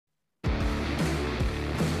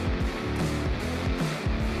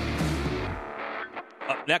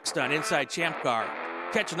Next on Inside ChampCar,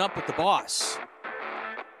 catching up with the boss.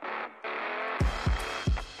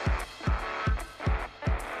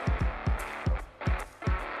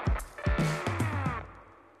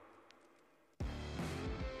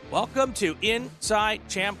 Welcome to Inside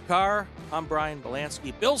ChampCar. I'm Brian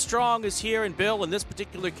Belansky. Bill Strong is here, and Bill, in this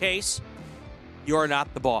particular case, you're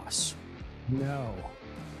not the boss. No,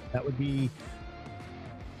 that would be...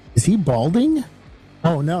 Is he balding?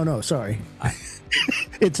 Oh, no, sorry.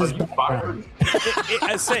 It's his background.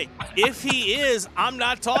 I say, if he is, I'm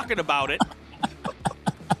not talking about it.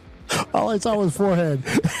 All I saw was forehead.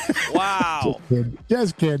 Wow.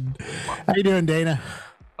 Just kidding. How you doing, Dana?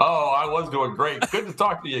 Oh, I was doing great. Good to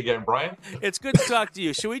talk to you again, Brian. It's good to talk to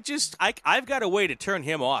you. Should we just... I've got a way to turn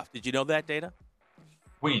him off. Did you know that, Dana?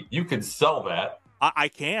 Sweet. You can sell that. I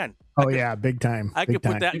can. Oh, yeah, big time. I could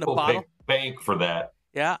put that in a bottle. Bank for that.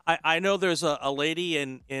 Yeah, I know there's a lady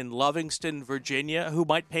in Lovingston, Virginia, who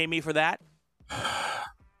might pay me for that.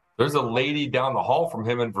 There's a lady down the hall from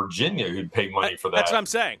him in Virginia who'd pay money for that. That's what I'm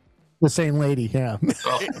saying. The same lady, yeah.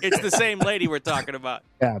 It's the same lady we're talking about.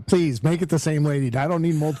 Yeah, please make it the same lady. I don't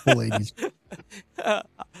need multiple ladies.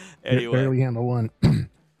 Anyway, barely handle one.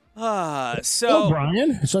 So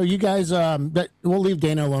Brian, so you guys, we'll leave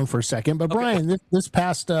Dana alone for a second. But Brian, this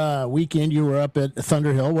past weekend you were up at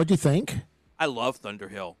Thunder Hill. What'd you think? I love Thunder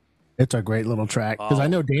Hill. It's a great little track because I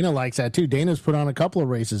know Dana likes that too. Dana's put on a couple of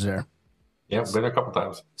races there. Yeah, been a couple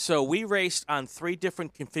times. So we raced on 3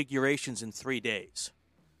 different configurations in 3 days.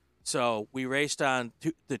 So we raced on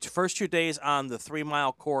the first 2 days on the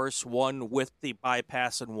 3-mile course, one with the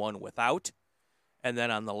bypass and one without. And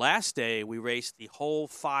then on the last day, we raced the whole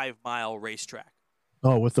 5-mile racetrack.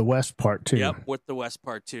 Oh, with the west part too. Yep, with the west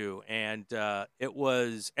part too. And it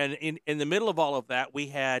was, and in the middle of all of that, we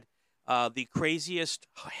had the craziest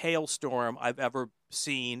hailstorm I've ever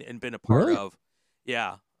seen and been a part of.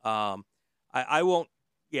 Yeah. I won't,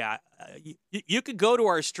 yeah. You could go to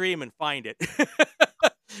our stream and find it.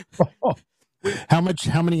 How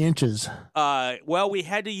many inches? Well, we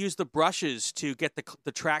had to use the brushes to get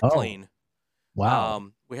the track clean. Wow.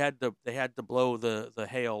 They had to blow the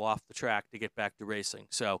hail off the track to get back to racing.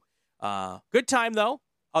 So, good time though.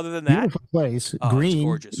 Other than that, beautiful place. Green.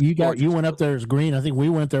 Gorgeous. You went up there as green. I think we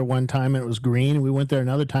went there one time and it was green. We went there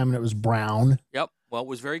another time and it was brown. Yep. Well, it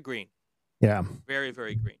was very green. Yeah. Very,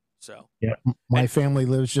 very green. So yeah, my family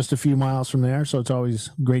lives just a few miles from there, so it's always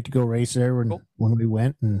great to go race there when we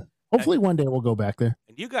went, and hopefully one day we'll go back there.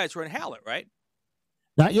 And you guys were in Hallett, right?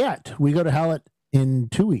 Not yet. We go to Hallett in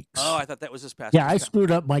 2 weeks. Oh, I thought that was this past. Yeah, I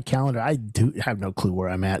screwed up my calendar. I have no clue where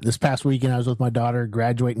I'm at. This past weekend, I was with my daughter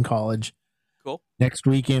graduating college. Cool. Next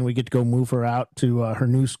weekend, we get to go move her out to her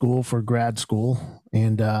new school for grad school,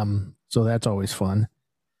 and so that's always fun.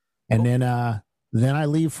 And then I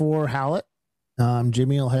leave for Hallett.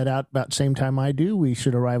 Jimmy will head out about the same time I do. We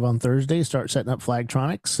should arrive on Thursday, start setting up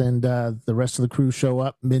Flagtronics, and the rest of the crew show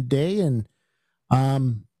up midday, and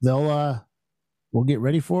we'll get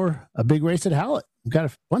ready for a big race at Hallett. We've got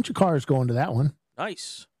a bunch of cars going to that one.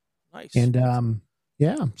 Nice. And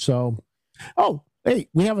yeah, so hey,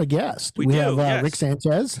 we have a guest. We have Rick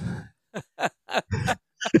Sanchez.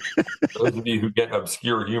 Those of you who get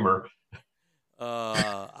obscure humor.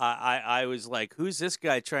 I was like, who's this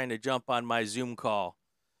guy trying to jump on my Zoom call?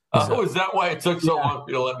 Is that why it took so long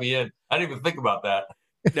for you to let me in? I didn't even think about that.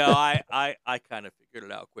 No, I kind of figured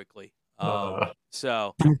it out quickly.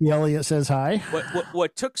 So Timothy Elliott says hi.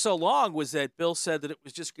 What took so long was that Bill said that it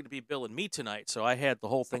was just going to be Bill and me tonight, so I had the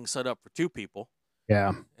whole thing set up for 2 people.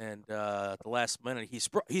 Yeah. And at the last minute,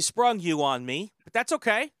 he sprung you on me, but that's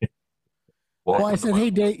okay. Well, I said,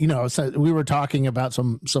 hey, Dave, so we were talking about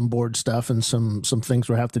some board stuff and some things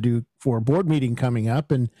we have to do for a board meeting coming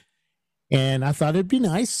up. And I thought it'd be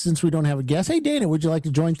nice since we don't have a guest. Hey, Dana, would you like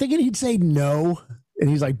to join? Thinking he'd say no. And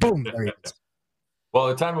he's like, boom. There he is. Well,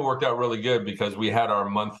 the timing worked out really good because we had our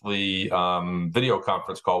monthly video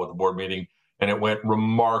conference call with the board meeting, and it went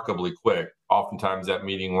remarkably quick. Oftentimes that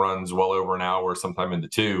meeting runs well over an hour, sometime into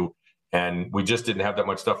 2. And we just didn't have that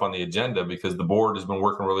much stuff on the agenda because the board has been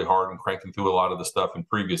working really hard and cranking through a lot of the stuff in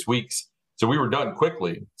previous weeks. So we were done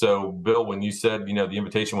quickly. So, Bill, when you said, the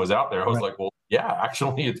invitation was out there, I was like, well, yeah,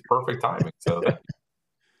 actually, it's perfect timing.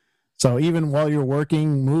 So even while you're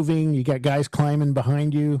working, moving, you got guys climbing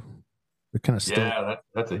behind you. They're kind of still. Yeah,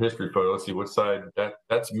 that's a history photo. Let's see what side.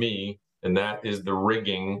 That's me. And that is the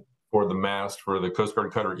rigging for the mast for the Coast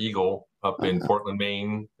Guard Cutter Eagle up in Portland,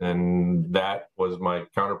 Maine. And that was my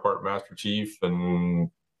counterpart, Master Chief. And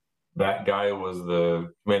that guy was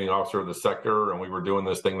the commanding officer of the sector. And we were doing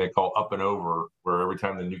this thing they call up and over, where every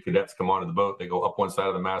time the new cadets come onto the boat, they go up one side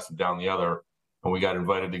of the mast and down the other. and we got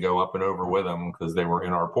invited to go up and over with them because they were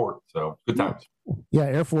in our port. So good times. Yeah,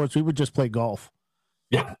 Air Force, we would just play golf.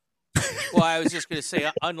 Yeah. Well, I was just going to say,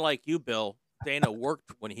 unlike you, Bill, Dana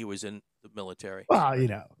worked when he was in the military. Well,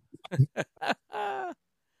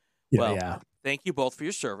 yeah. Thank you both for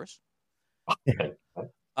your service.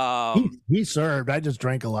 He served. I just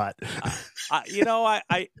drank a lot.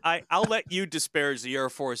 I'll let you disparage the Air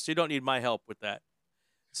Force. You don't need my help with that.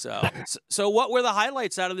 So what were the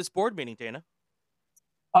highlights out of this board meeting, Dana?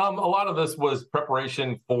 A lot of this was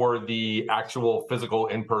preparation for the actual physical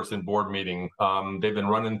in-person board meeting. They've been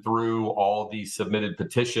running through all the submitted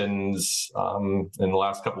petitions in the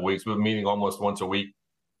last couple of weeks. We've been meeting almost once a week.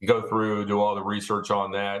 You go through, do all the research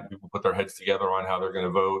on that. People put their heads together on how they're going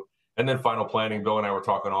to vote. And then final planning. Bill and I were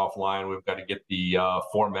talking offline. We've got to get the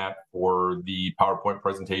format for the PowerPoint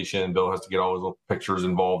presentation. Bill has to get all his little pictures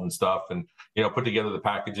involved and stuff, and put together the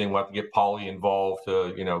packaging. We'll have to get Polly involved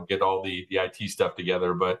to get all the IT stuff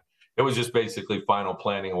together. But it was just basically final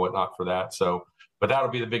planning and whatnot for that. So, but that'll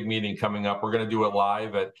be the big meeting coming up. We're going to do it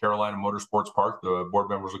live at Carolina Motorsports Park. The board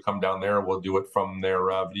members will come down there. We'll do it from their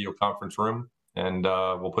video conference room, and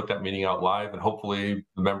we'll put that meeting out live. And hopefully,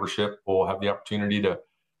 the membership will have the opportunity to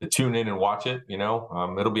tune in and watch it.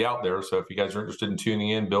 It'll be out there. So if you guys are interested in tuning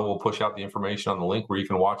in, Bill will push out the information on the link where you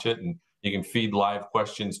can watch it, and you can feed live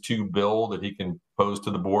questions to Bill that he can pose to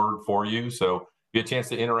the board for you. So get a chance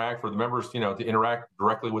to interact with the members, to interact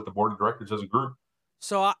directly with the board of directors as a group.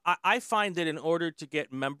 So I find that in order to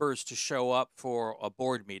get members to show up for a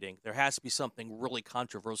board meeting, there has to be something really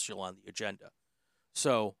controversial on the agenda.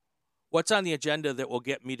 So what's on the agenda that will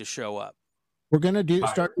get me to show up? We're going to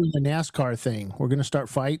start doing the NASCAR thing. We're going to start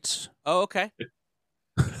fights. Oh, okay.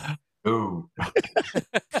 Ooh.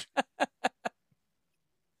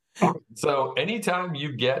 So anytime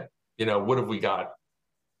you get, what have we got? I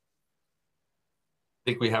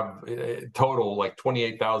think we have total like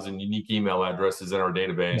 28,000 unique email addresses in our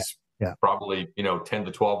database. Yeah. Probably, 10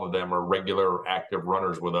 to 12 of them are regular active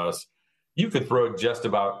runners with us. You could throw just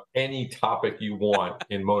about any topic you want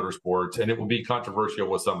in motorsports, and it will be controversial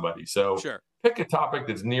with somebody. So sure. Pick a topic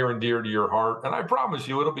that's near and dear to your heart, and I promise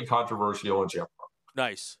you it'll be controversial in ChampCar.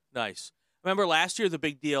 Nice. Remember last year the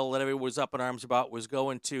big deal that everyone was up in arms about was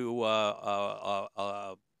going to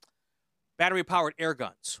battery-powered air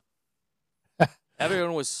guns.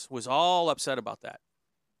 Everyone was all upset about that.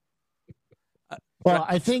 Well,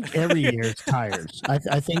 I think every year it's tires.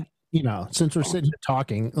 I think, since we're sitting here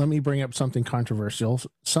talking, let me bring up something controversial.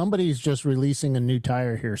 Somebody's just releasing a new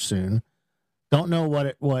tire here soon. Don't know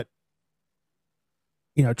what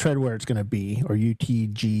tread wear it's going to be, or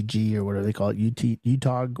UTGG or whatever they call it,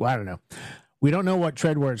 UTOG. Well, I don't know. We don't know what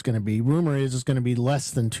tread wear it's going to be. Rumor is it's going to be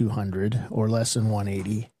less than 200 or less than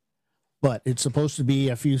 180, but it's supposed to be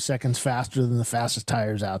a few seconds faster than the fastest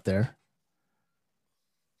tires out there.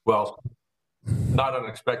 Well, not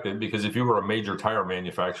unexpected, because if you were a major tire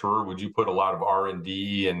manufacturer, would you put a lot of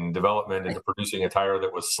R&D and development into producing a tire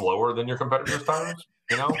that was slower than your competitors' tires?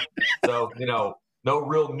 So, no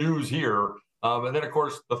real news here. And then, of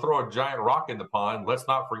course, to throw a giant rock in the pond, let's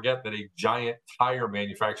not forget that a giant tire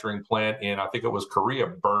manufacturing plant in, I think it was Korea,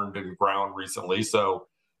 burned to the ground recently. So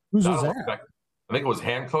who's that? I think it was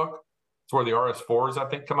Hankook. It's where the RS4s, I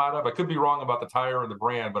think, come out of. I could be wrong about the tire and the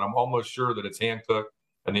brand, but I'm almost sure that it's Hankook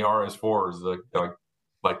and the RS4s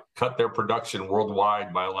like cut their production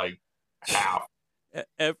worldwide by like half.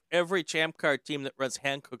 Every ChampCar team that runs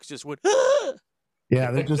Hankook's just went,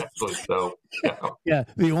 yeah, they're just so. Yeah,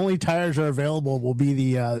 the only tires are available will be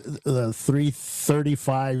the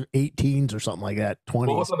 335 18s or something like that. 20s.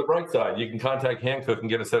 Well, what's on the bright side? You can contact Hankook and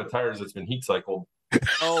get a set of tires that's been heat cycled.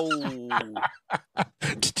 Oh,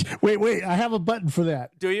 wait! I have a button for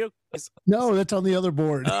that. Do you? No, that's on the other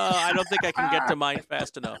board. I don't think I can get to mine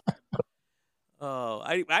fast enough. Oh,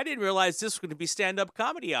 I didn't realize this was going to be stand-up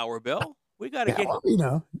comedy hour, Bill. We got to get.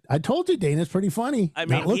 Well, I told you, Dana's pretty funny. I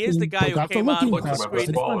mean, he is the guy who came on with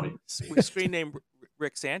the screen name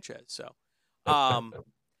Rick Sanchez. So,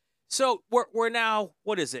 so we're now,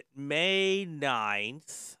 what is it, May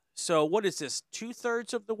 9th? So what is this,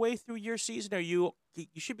 2/3 of the way through your season? You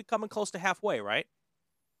should be coming close to halfway, right?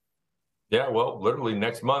 Yeah, well, literally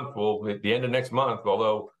next month, at the end of next month,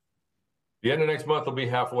 although the end of next month will be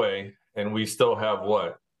halfway, and we still have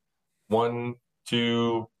what? 1,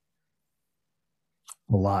 2,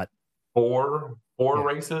 a lot. Four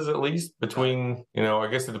races at least between, I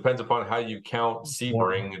guess it depends upon how you count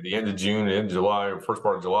Sebring at the end of June, end of July, or first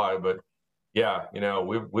part of July. But yeah,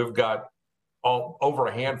 we've got over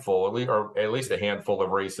a handful, at least a handful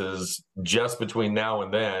of races just between now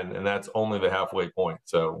and then, and that's only the halfway point.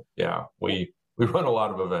 So yeah, we we run a lot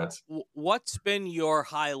of events. What's been your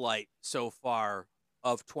highlight so far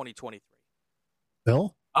of 2023?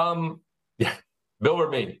 Bill? Yeah, Bill or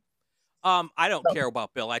me? I don't care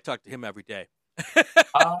about Bill. I talk to him every day.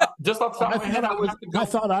 Just off the top of my head, I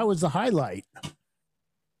thought I was the highlight.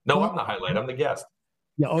 No, I'm the highlight. I'm the guest.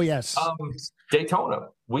 Yeah. Oh, yes. Daytona.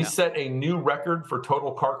 We set a new record for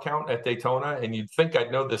total car count at Daytona, and you'd think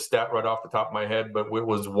I'd know this stat right off the top of my head, but it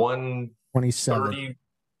was 130,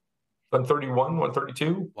 131,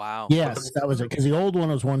 132. Wow. Yes, that was it, because the old one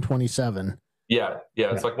was 127. Yeah,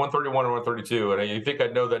 it's like 131 or 132, and you think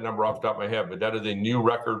I'd know that number off the top of my head, but that is a new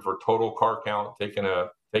record for total car count, taking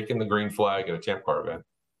the green flag at a ChampCar event.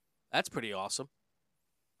 That's pretty awesome.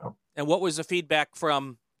 Oh. And what was the feedback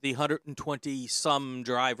from the 120 some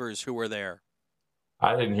drivers who were there?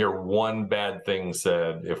 I didn't hear one bad thing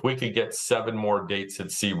said. If we could get 7 more dates at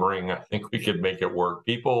Sebring, I think we could make it work.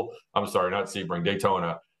 I'm sorry, not Sebring,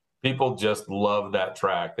 Daytona. People just love that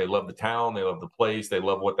track. They love the town. They love the place. They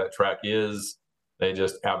love what that track is. They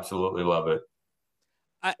just absolutely love it.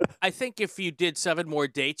 I think if you did 7 more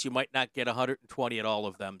dates, you might not get 120 at all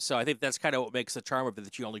of them. So I think that's kind of what makes the charm of it,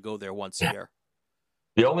 that you only go there once a year.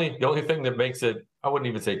 The only thing that makes it, I wouldn't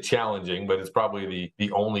even say challenging, but it's probably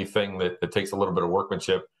the only thing that takes a little bit of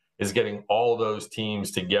workmanship, is getting all those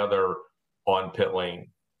teams together on pit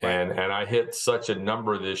lane. Right. And I hit such a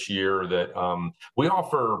number this year that we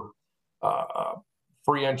offer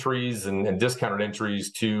free entries and discounted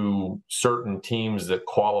entries to certain teams that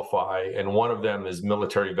qualify. And one of them is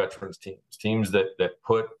military veterans teams that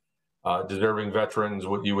put deserving veterans,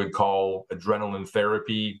 what you would call adrenaline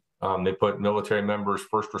therapy. They put military members,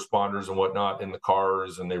 first responders and whatnot in the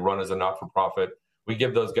cars, and they run as a not-for-profit. We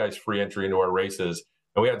give those guys free entry into our races.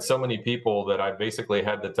 And we had so many people that I basically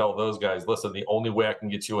had to tell those guys, listen, the only way I can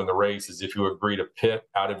get you in the race is if you agree to pit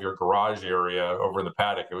out of your garage area over in the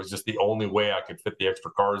paddock. It was just the only way I could fit the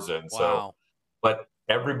extra cars in. Wow. So, but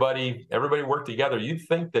everybody worked together. You'd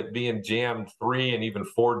think that being jammed 3 and even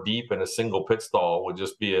 4 deep in a single pit stall would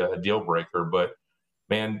just be a deal breaker. But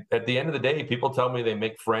man, at the end of the day, people tell me they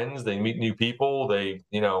make friends, they meet new people, they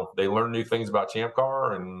learn new things about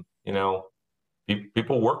ChampCar, and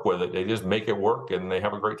people work with it. They just make it work, and they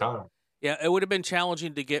have a great time. Yeah, it would have been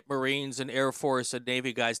challenging to get Marines and Air Force and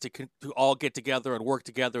Navy guys to all get together and work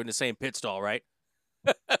together in the same pit stall, right?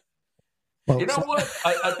 You know what?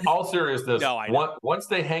 All seriousness, no, I know. Once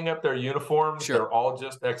they hang up their uniforms, sure, they're all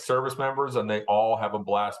just ex-service members, and they all have a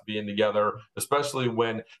blast being together, especially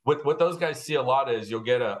when what those guys see a lot is you'll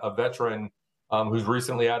get a veteran who's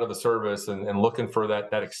recently out of the service and looking for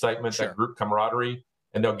that excitement, sure, that group camaraderie,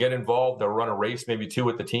 and they'll get involved. They'll run a race, maybe 2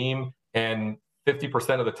 with the team, and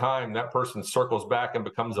 50% of the time that person circles back and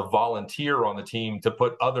becomes a volunteer on the team to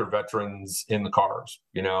put other veterans in the cars,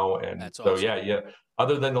 and that's so awesome. yeah.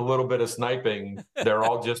 Other than a little bit of sniping, they're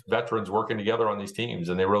all just veterans working together on these teams,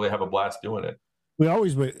 and they really have a blast doing it. We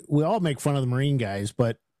all make fun of the Marine guys,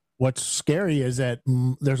 but what's scary is that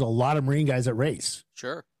there's a lot of Marine guys that race.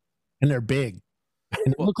 Sure. And they're big.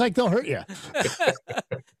 And they look like they'll hurt you.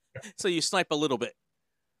 So you snipe a little bit.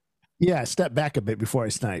 Yeah, step back a bit before I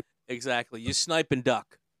snipe. Exactly. You snipe and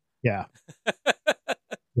duck. Yeah.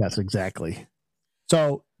 Yes, exactly.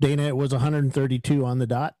 So, Dana, it was 132 on the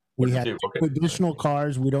dot. We had additional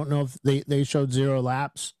cars. We don't know if they showed 0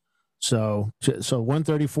 laps. So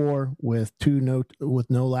 134 with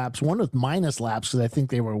no laps. One with minus laps because I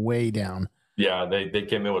think they were way down. Yeah, they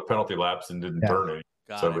came in with penalty laps and didn't turn any.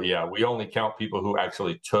 But yeah, we only count people who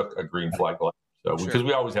actually took a green flag lap. So sure, because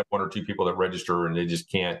we always have 1 or 2 people that register and they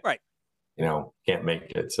just can't, can't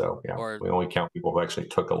make it. So yeah, we only count people who actually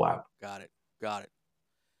took a lap. Got it.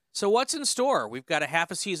 So what's in store? We've got a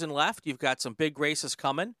half a season left. You've got some big races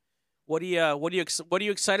coming. What are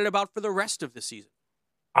you excited about for the rest of the season?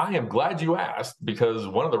 I am glad you asked, because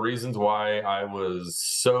one of the reasons why I was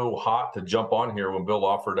so hot to jump on here when Bill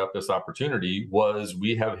offered up this opportunity was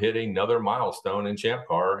we have hit another milestone in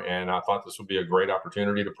ChampCar, and I thought this would be a great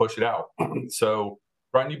opportunity to push it out. So,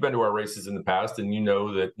 Brian, you've been to our races in the past, and you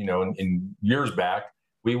know that in years back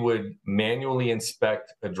we would manually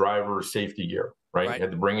inspect a driver's safety gear. Right? You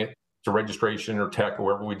had to bring it to registration or tech or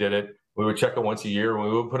wherever we did it. We would check it once a year, and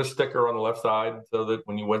we would put a sticker on the left side so that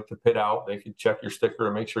when you went to pit out, they could check your sticker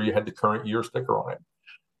and make sure you had the current year sticker on it.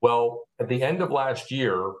 Well, at the end of last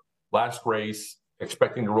race,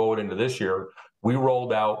 expecting to roll it into this year, we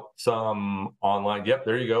rolled out some online. Yep,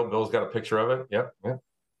 there you go. Bill's got a picture of it. Yep.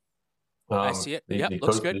 I see it.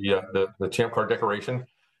 Looks good. The ChampCar decoration.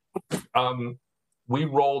 We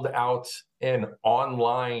rolled out an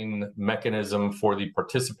online mechanism for the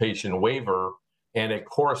participation waiver and a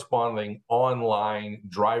corresponding online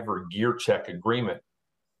driver gear check agreement.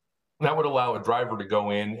 That would allow a driver to go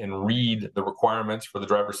in and read the requirements for the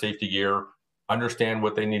driver safety gear, understand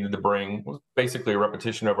what they needed to bring. It was basically a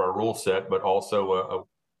repetition of our rule set, but also a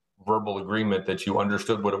verbal agreement that you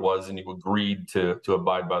understood what it was and you agreed to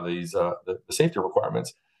abide by these the safety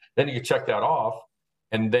requirements. Then you could check that off,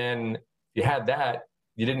 and then you had that,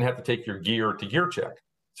 you didn't have to take your gear to gear check.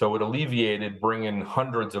 So it alleviated bringing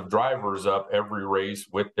hundreds of drivers up every race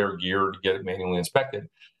with their gear to get it manually inspected.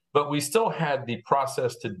 But we still had the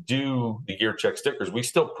process to do the gear check stickers. We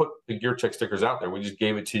still put the gear check stickers out there. We just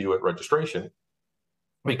gave it to you at registration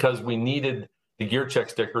because we needed the gear check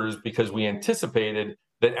stickers because we anticipated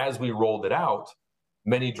that as we rolled it out,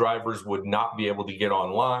 many drivers would not be able to get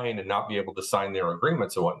online and not be able to sign their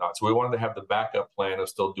agreements and whatnot. So we wanted to have the backup plan of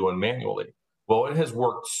still doing manually. Well, it has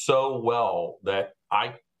worked so well that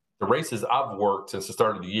the races I've worked since the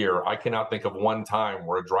start of the year, I cannot think of one time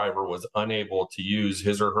where a driver was unable to use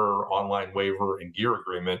his or her online waiver and gear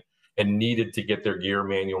agreement and needed to get their gear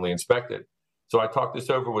manually inspected. So I talked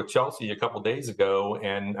this over with Chelsea a couple of days ago,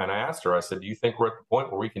 and I asked her, I said, do you think we're at the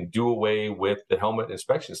point where we can do away with the helmet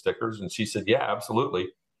inspection stickers? And she said, yeah, absolutely.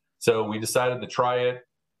 So we decided to try it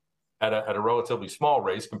at a relatively small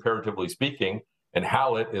race, comparatively speaking. And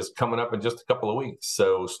Hallett is coming up in just a couple of weeks.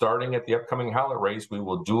 So starting at the upcoming Hallett race, we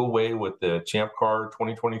will do away with the ChampCar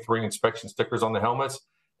 2023 inspection stickers on the helmets,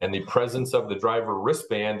 and the presence of the driver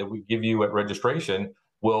wristband that we give you at registration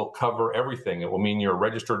will cover everything. It will mean you're a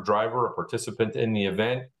registered driver, a participant in the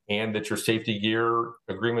event, and that your safety gear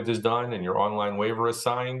agreement is done and your online waiver is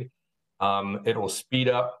signed. It will speed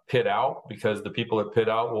up pit out because the people that pit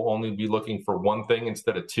out will only be looking for one thing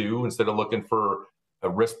instead of two, instead of looking for a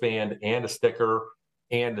wristband and a sticker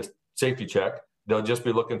and a safety check. They'll just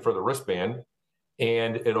be looking for the wristband,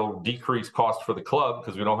 and it'll decrease cost for the club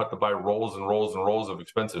because we don't have to buy rolls and rolls and rolls of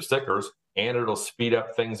expensive stickers, and it'll speed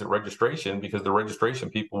up things at registration because the registration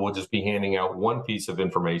people will just be handing out one piece of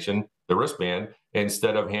information, the wristband,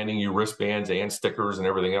 instead of handing you wristbands and stickers and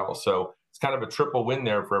everything else. So it's kind of a triple win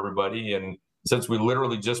there for everybody. And since we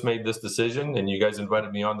literally just made this decision and you guys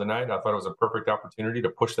invited me on tonight, I thought it was a perfect opportunity to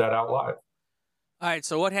push that out live. All right,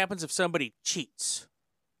 so what happens if somebody cheats?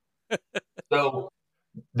 So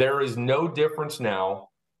there is no difference now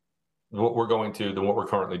what we're going to than what we're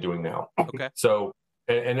currently doing now. Okay. So,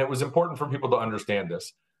 and it was important for people to understand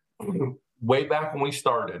this. Way back when we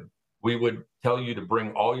started, we would tell you to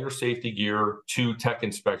bring all your safety gear to tech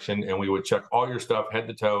inspection, and we would check all your stuff head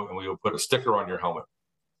to toe, and we would put a sticker on your helmet.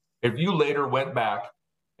 If you later went back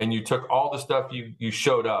and you took all the stuff you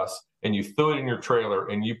showed us and you threw it in your trailer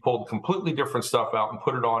and you pulled completely different stuff out and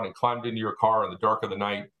put it on and climbed into your car in the dark of the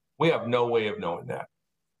night, we have no way of knowing that,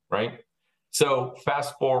 right? So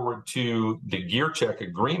fast forward to the gear check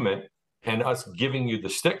agreement and us giving you the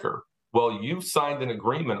sticker. Well, you've signed an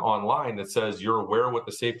agreement online that says you're aware what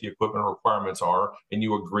the safety equipment requirements are and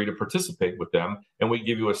you agree to participate with them. And we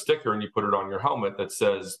give you a sticker and you put it on your helmet that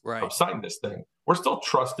says, right, I've signed this thing. We're still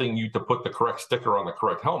trusting you to put the correct sticker on the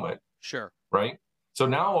correct helmet. Sure. Right. So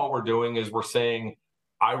now all we're doing is we're saying,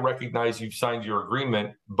 I recognize you've signed your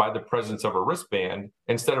agreement by the presence of a wristband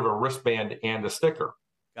instead of a wristband and a sticker.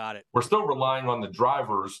 Got it. We're still relying on the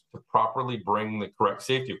drivers to properly bring the correct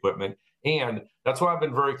safety equipment. And that's why I've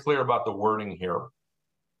been very clear about the wording here.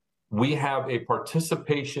 We have a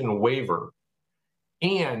participation waiver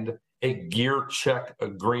and a gear check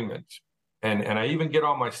agreement. And I even get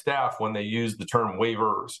on my staff when they use the term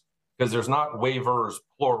waivers, because there's not waivers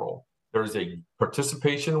plural. There's a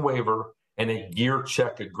participation waiver and a gear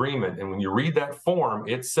check agreement. And when you read that form,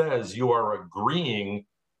 it says you are agreeing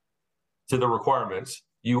to the requirements.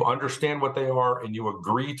 You understand what they are, and you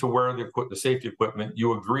agree to wear the safety equipment.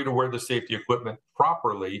 You agree to wear the safety equipment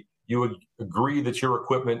properly. You agree that your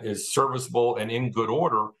equipment is serviceable and in good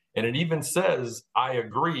order. And it even says, I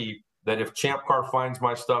agree that if ChampCar finds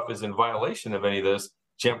my stuff is in violation of any of this,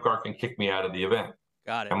 ChampCar can kick me out of the event.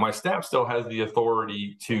 Got it. And my staff still has the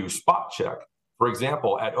authority to spot check. For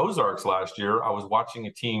example, at Ozarks last year, I was watching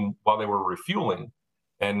a team while they were refueling.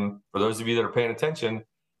 And for those of you that are paying attention,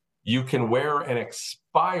 you can wear an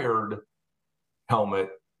expired helmet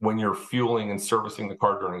when you're fueling and servicing the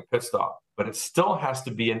car during a pit stop, but it still has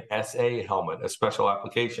to be an SA helmet, a special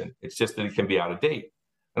application. It's just that it can be out of date.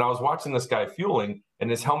 And I was watching this guy fueling,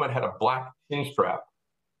 and his helmet had a black chin strap.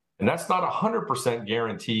 And that's not 100%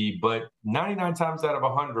 guarantee, but 99 times out of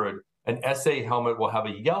 100, an SA helmet will have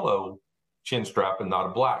a yellow chin strap and not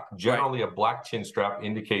a black. Generally, right, a black chin strap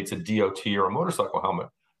indicates a DOT or a motorcycle helmet.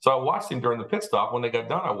 So I watched him during the pit stop. When they got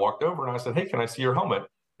done, I walked over and I said, hey, can I see your helmet?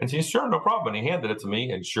 And he said, sure, no problem. And he handed it to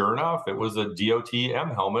me. And sure enough, it was a DOT M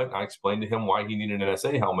helmet. I explained to him why he needed an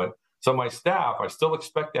SA helmet. So my staff, I still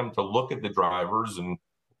expect them to look at the drivers and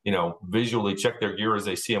visually check their gear as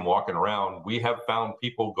they see them walking around. We have found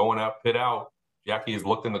people going out, pit out. Jackie has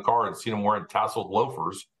looked in the car and seen them wearing tasseled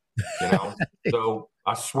loafers, So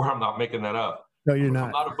I swear I'm not making that up. No, you're not.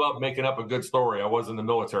 I'm not above making up a good story. I was in the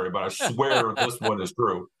military, but I swear this one is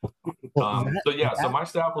true. So my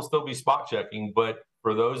staff will still be spot checking, but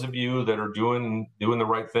for those of you that are doing the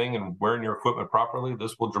right thing and wearing your equipment properly,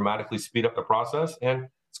 this will dramatically speed up the process, and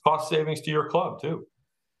it's cost savings to your club too.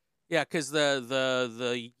 Yeah, because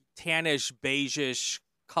the tannish beigeish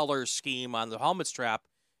color scheme on the helmet strap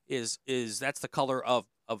is that's the color of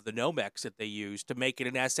the Nomex that they use to make it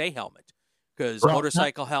an SA helmet. Because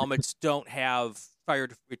motorcycle helmets don't have fire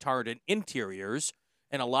retardant interiors,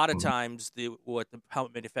 and a lot of times what the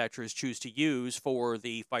helmet manufacturers choose to use for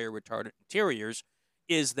the fire retardant interiors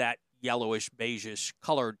is that yellowish beigeish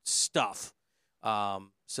colored stuff.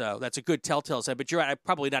 So that's a good telltale sign. But you're right,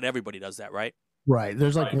 probably not everybody does that, right? Right.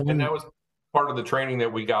 There's like and that was part of the training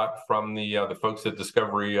that we got from the folks at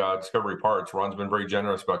Discovery Parts. Ron's been very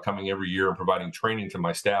generous about coming every year and providing training to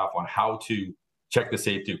my staff on how to check the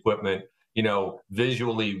safety equipment.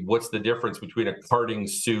 Visually, what's the difference between a karting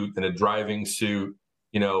suit and a driving suit?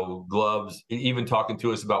 Gloves, even talking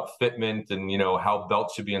to us about fitment and, how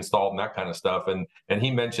belts should be installed and that kind of stuff. And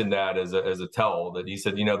he mentioned that as a tell that he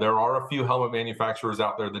said, there are a few helmet manufacturers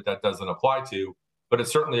out there that doesn't apply to, but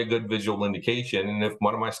it's certainly a good visual indication. And if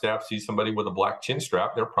one of my staff sees somebody with a black chin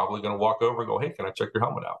strap, they're probably going to walk over and go, hey, can I check your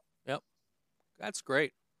helmet out? Yep. That's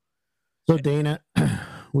great. So Dana,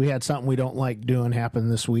 we had something we don't like doing happen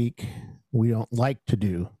this week. We don't like to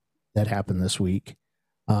do that happen this week.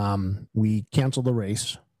 We canceled the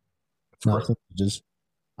race. Talked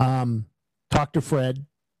to Fred.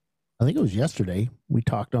 I think it was yesterday. We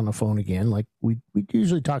talked on the phone again. Like we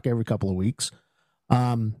usually talk every couple of weeks.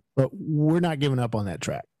 But we're not giving up on that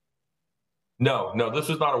track. No, this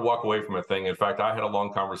is not a walk away from a thing. In fact, I had a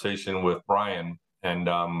long conversation with Brian, and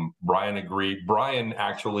Brian agreed. Brian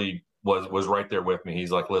actually was right there with me.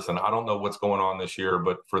 He's like, listen, I don't know what's going on this year,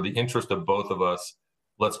 but for the interest of both of us,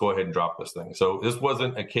 let's go ahead and drop this thing. So this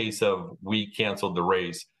wasn't a case of we canceled the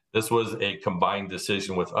race. This was a combined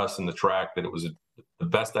decision with us and the track that it was the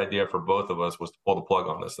best idea for both of us was to pull the plug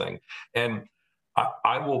on this thing. And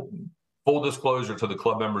I will, full disclosure to the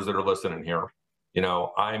club members that are listening here,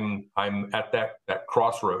 I'm at that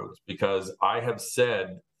crossroads because I have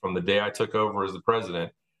said from the day I took over as the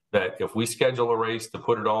president that if we schedule a race to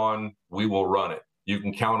put it on, we will run it. You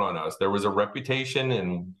can count on us. There was a reputation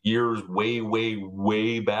in years way, way,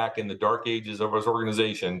 way back in the dark ages of our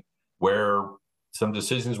organization where some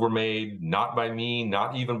decisions were made, not by me,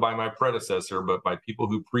 not even by my predecessor, but by people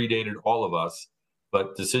who predated all of us.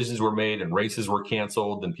 But decisions were made and races were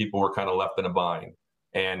canceled and people were kind of left in a bind.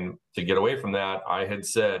 And to get away from that, I had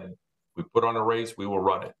said, we put on a race, we will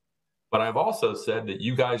run it. But I've also said that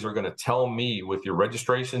you guys are going to tell me with your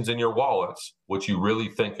registrations and your wallets what you really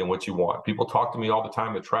think and what you want. People talk to me all the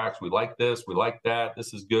time at tracks. We like this. We like that.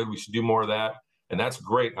 This is good. We should do more of that. And that's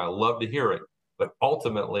great. I love to hear it. But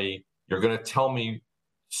ultimately, you're going to tell me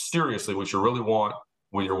seriously what you really want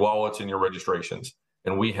with your wallets and your registrations.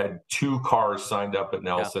 And we had 2 cars signed up at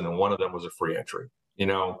Nelson, and one of them was a free entry.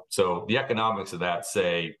 So the economics of that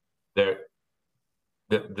say that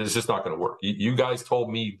it's just not going to work. You guys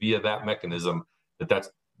told me via that mechanism that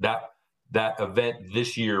event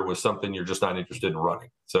this year was something you're just not interested in running.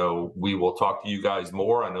 So we will talk to you guys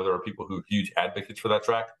more. I know there are people who are huge advocates for that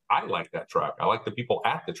track. I like that track. I like the people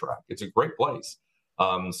at the track. It's a great place.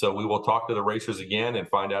 So we will talk to the racers again and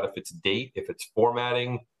find out if it's date, if it's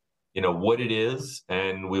formatting, what it is,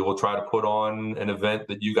 and we will try to put on an event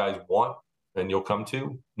that you guys want and you'll come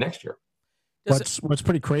to next year. What's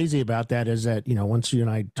pretty crazy about that is that, once you and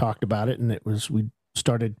I talked about it and we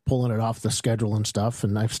started pulling it off the schedule and stuff,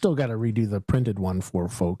 and I've still got to redo the printed one for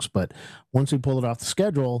folks, but once we pulled it off the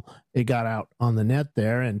schedule, it got out on the net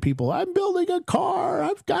there and people, I'm building a car.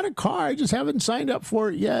 I've got a car. I just haven't signed up for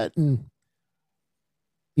it yet. And,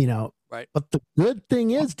 right. But the good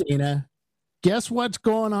thing is, Dana, guess what's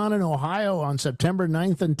going on in Ohio on September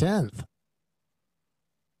 9th and 10th?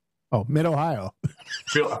 Oh, Mid-Ohio. I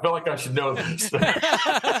feel like I should know this.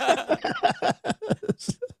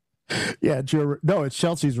 Yeah, it's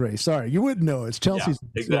Chelsea's race. Sorry, you wouldn't know. It's Chelsea's.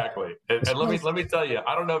 Yeah, exactly. And let me tell you,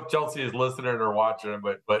 I don't know if Chelsea is listening or watching,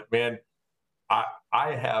 but man, I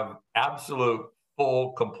have absolute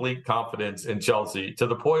full, complete confidence in Chelsea to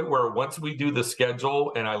the point where once we do the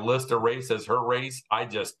schedule and I list a race as her race, I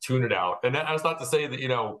just tune it out. And that's not to say that,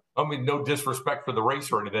 no disrespect for the race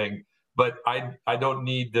or anything, but I don't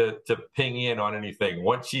need to ping in on anything.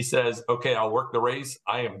 Once she says, okay, I'll work the race,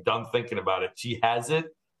 I am done thinking about it. She has it.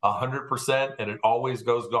 100%, and it always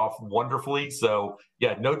goes off wonderfully. So,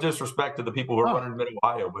 yeah, no disrespect to the people who are running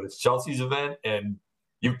Mid-Ohio, but it's Chelsea's event, and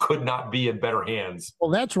you could not be in better hands. Well,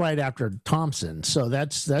 that's right after Thompson. So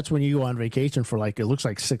that's when you go on vacation for it looks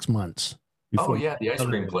like 6 months. Oh, yeah, the ice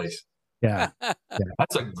cream place. Yeah.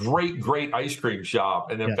 That's a great ice cream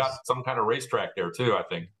shop. And they've got some kind of racetrack there, too, I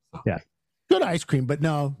think. Yeah. Good ice cream, but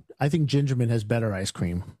no, I think Gingerman has better ice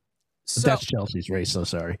cream. But that's Chelsea's race, so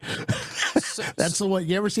sorry. That's the one.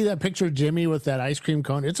 You ever see that picture of Jimmy with that ice cream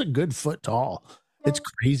cone? It's a good foot tall. It's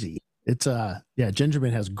crazy. It's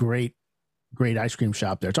Gingerman has great ice cream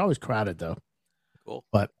shop there. It's always crowded though. Cool.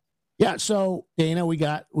 But yeah, so Dana,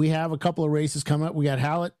 we have a couple of races coming up. We got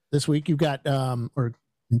Hallett this week. You've got or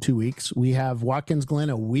in 2 weeks. We have Watkins Glen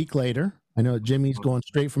a week later. I know Jimmy's going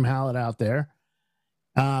straight from Hallett out there.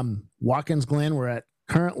 Watkins Glen, we're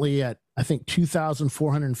currently at I think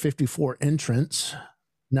 2,454 entrants,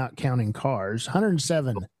 not counting cars.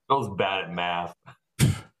 107. Feels bad at math.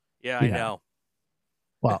 Yeah, I know.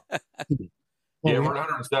 Well, yeah, we're at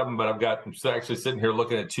 107, but I'm actually sitting here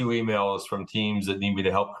looking at 2 emails from teams that need me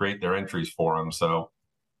to help create their entries for them. So,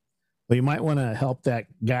 well, you might want to help that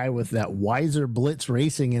guy with that Weiser Blitz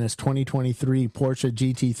Racing in his 2023 Porsche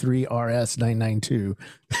GT3 RS 992.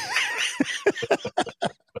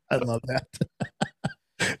 I love that.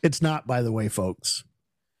 It's not, by the way, folks.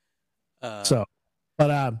 Yeah,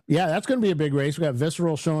 that's going to be a big race. We got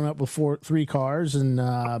Visceral showing up with 3 cars, and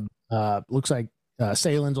looks like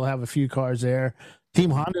Salins will have a few cars there.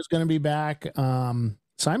 Team Honda's going to be back.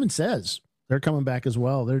 Simon Says they're coming back as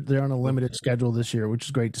well. They're on a limited schedule this year, which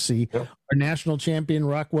is great to see. Yep. Our national champion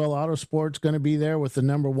Rockwell Autosport's going to be there with the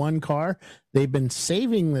number 1 car. They've been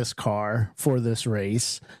saving this car for this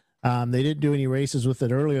race. They didn't do any races with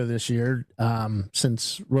it earlier this year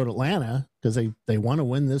since Road Atlanta because they want to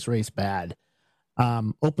win this race bad.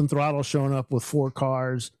 Open Throttle showing up with 4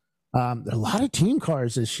 cars. There are a lot of team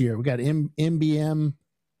cars this year. We got MBM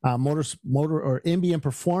MBM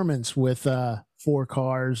Performance with 4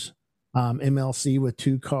 cars, MLC with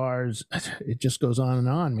 2 cars. It just goes on and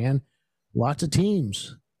on, man. Lots of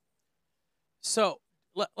teams. So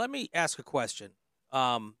let me ask a question,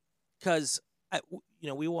 because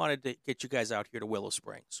we wanted to get you guys out here to Willow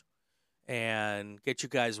Springs and get you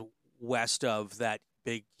guys west of that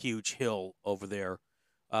big, huge hill over there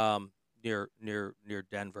near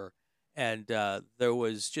Denver. And there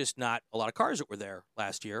was just not a lot of cars that were there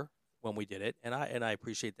last year when we did it, and I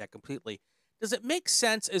appreciate that completely. Does it make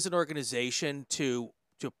sense as an organization to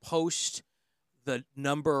post the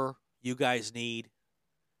number you guys need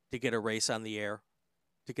to get a race on the air,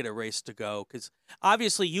 to get a race to go? Because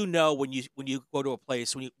obviously, when you go to a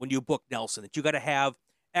place, when you book Nelson, that you got to have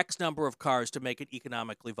X number of cars to make it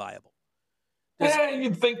economically viable.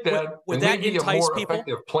 You'd think that. Would that entice a more people?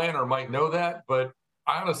 Effective planner might know that, but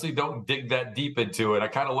I honestly don't dig that deep into it. I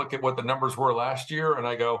kind of look at what the numbers were last year, and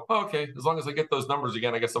I go, oh, okay, as long as I get those numbers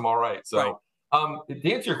again, I guess I'm all right. So,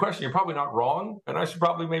 to answer your question, you're probably not wrong, and I should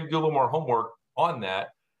probably maybe do a little more homework on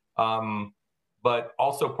that. But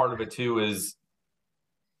also part of it too is,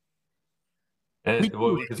 and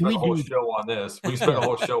we can spend a whole show on this. We spent a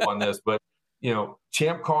whole show on this, but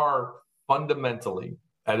ChampCar fundamentally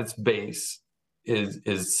at its base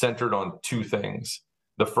is centered on 2 things.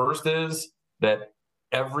 The first is that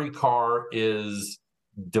every car is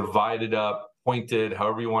divided up, pointed,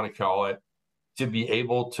 however you want to call it, to be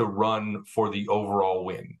able to run for the overall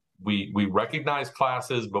win. We recognize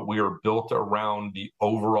classes, but we are built around the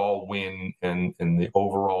overall win and the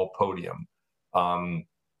overall podium. And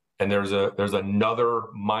there's another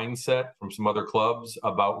mindset from some other clubs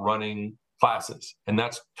about running classes, and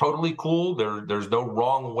that's totally cool. There's no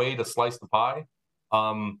wrong way to slice the pie,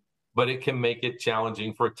 but it can make it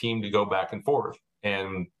challenging for a team to go back and forth.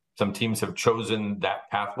 And some teams have chosen that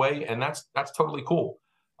pathway, and that's totally cool.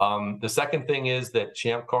 The second thing is that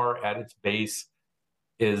ChampCar at its base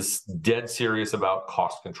is dead serious about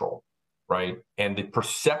cost control, right? And the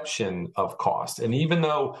perception of cost. And even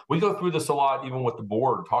though we go through this a lot, even with the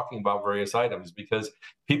board talking about various items, because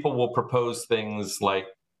people will propose things like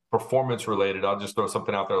performance related. I'll just throw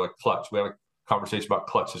something out there like clutch. We had a conversation about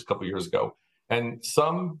clutches a couple of years ago. And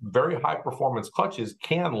some very high performance clutches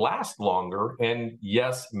can last longer. And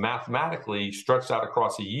yes, mathematically stretched out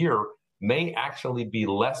across a year may actually be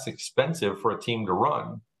less expensive for a team to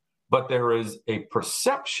run. But there is a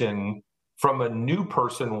perception from a new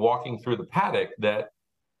person walking through the paddock that,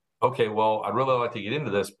 okay, well, I'd really like to get into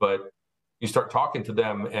this, but you start talking to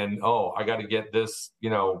them and, I got to get this,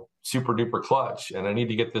 super duper clutch, and I need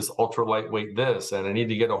to get this ultra lightweight this, and I need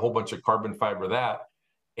to get a whole bunch of carbon fiber that.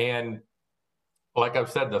 And like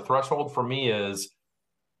I've said, the threshold for me is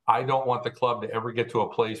I don't want the club to ever get to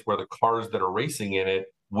a place where the cars that are racing in it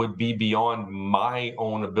would be beyond my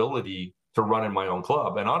own ability to run in my own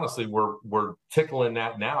club. And honestly, we're tickling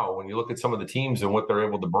that now. When you look at some of the teams and what they're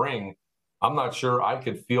able to bring, I'm not sure I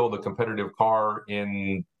could feel the competitive car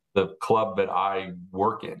in the club that I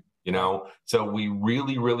work in, you know? So we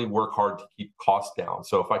really, really work hard to keep costs down.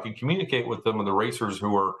 So if I can communicate with some of the racers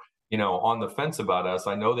who are, you know, on the fence about us,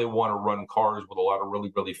 I know they want to run cars with a lot of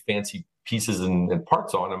really, really fancy pieces and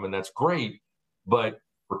parts on them, and that's great. But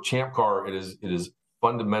for ChampCar, it is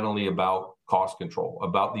fundamentally about cost control,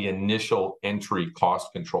 about the initial entry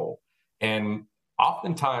cost control. And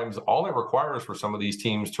oftentimes, all it requires for some of these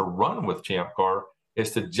teams to run with ChampCar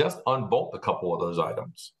is to just unbolt a couple of those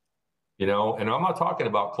items. You know, and I'm not talking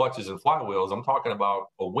about clutches and flywheels. I'm talking about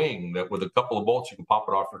a wing that with a couple of bolts, you can pop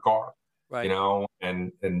it off your car. Right. You know,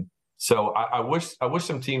 and so I wish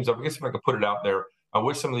some teams, I guess if I could put it out there, I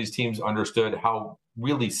wish some of these teams understood how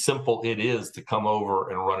really simple it is to come over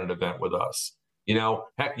and run an event with us. You know,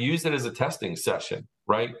 heck, use it as a testing session,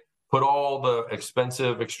 right? Put all the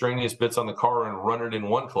expensive extraneous bits on the car and run it in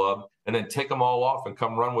one club, and then take them all off and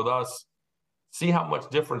come run with us. See how much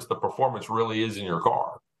difference the performance really is in your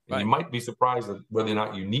car. And you might be surprised at whether or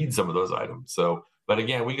not you need some of those items. So, but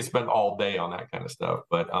again, we could spend all day on that kind of stuff.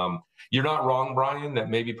 But you're not wrong, Brian, that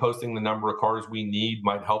maybe posting the number of cars we need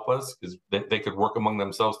might help us, because they could work among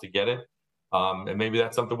themselves to get it. And maybe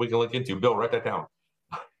that's something we can look into. Bill, write that down.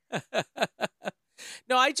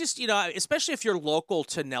 No, I just, you know, especially if you're local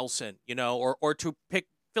to Nelson, you know, or to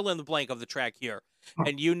fill in the blank of the track here,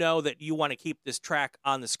 and you know that you want to keep this track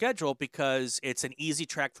on the schedule because it's an easy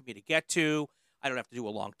track for me to get to. I don't have to do a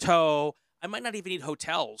long tow. I might not even need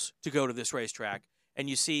hotels to go to this racetrack. And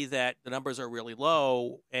you see that the numbers are really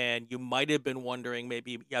low, and you might have been wondering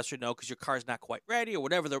maybe yes or no because your car's not quite ready or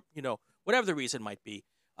whatever the reason might be.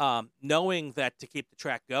 Knowing that to keep the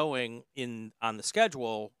track going on the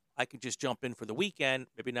schedule, I could just jump in for the weekend,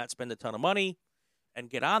 maybe not spend a ton of money, and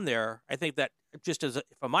get on there. I think that just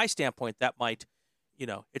from my standpoint, that might, you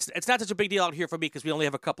know, it's not such a big deal out here for me because we only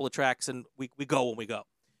have a couple of tracks and we go when we go.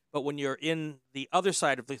 But when you're in the other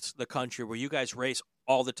side of the country where you guys race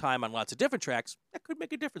all the time on lots of different tracks, that could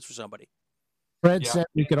make a difference for somebody. Fred said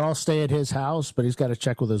we could all stay at his house, but he's got to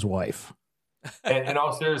check with his wife. And in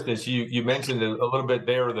all seriousness, you mentioned a little bit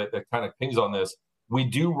there that kind of pings on this. We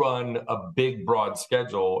do run a big, broad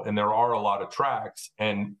schedule, and there are a lot of tracks.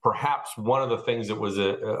 And perhaps one of the things that was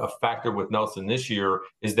a factor with Nelson this year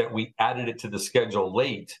is that we added it to the schedule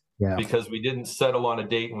late. Yeah. Because we didn't settle on a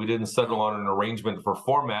date and we didn't settle on an arrangement for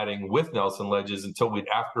formatting with Nelson Ledges until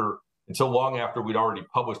long after we'd already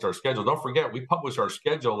published our schedule. Don't forget, we published our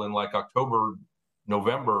schedule in like October,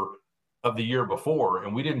 November of the year before,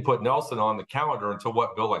 and we didn't put Nelson on the calendar until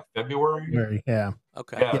what, Bill, like February? Yeah.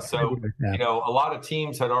 Okay. Yeah. So, you know, a lot of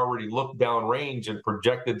teams had already looked downrange and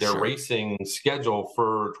projected their racing schedule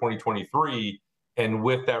for 2023. And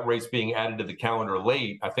with that race being added to the calendar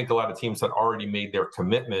late, I think a lot of teams had already made their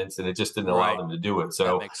commitments, and it just didn't allow them to do it.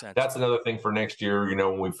 So that's another thing for next year. You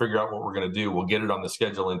know, when we figure out what we're going to do, we'll get it on the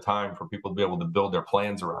schedule in time for people to be able to build their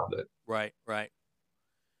plans around it. Right.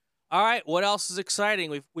 All right. What else is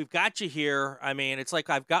exciting? We've got you here. I mean, it's like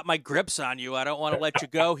I've got my grips on you. I don't want to let you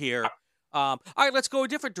go here. All right, let's go a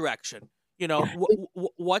different direction. You know,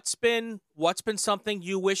 what's been something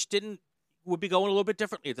you wish would be going a little bit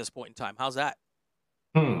differently at this point in time? How's that?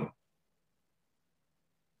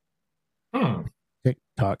 Tick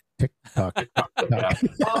tock, tick tock.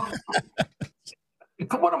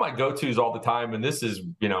 One of my go-tos all the time, and this is,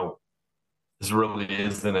 you know, this really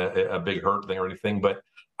isn't a big hurt thing or anything, but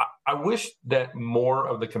I wish that more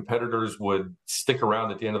of the competitors would stick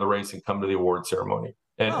around at the end of the race and come to the award ceremony.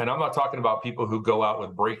 And I'm not talking about people who go out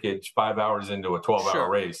with breakage 5 hours into a 12-hour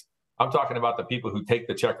race. I'm talking about the people who take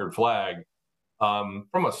the checkered flag.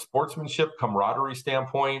 From a sportsmanship camaraderie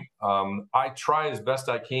standpoint, I try as best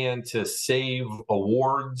I can to save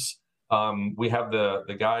awards. We have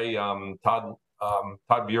the guy Todd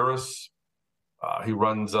Burris. He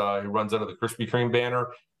runs under the Krispy Kreme banner.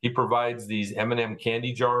 He provides these M&M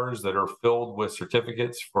candy jars that are filled with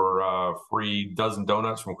certificates for free dozen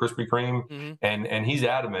donuts from Krispy Kreme. Mm-hmm. And he's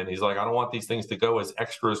adamant. He's like, I don't want these things to go as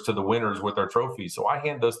extras to the winners with their trophies. So I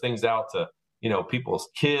hand those things out to, you know, people's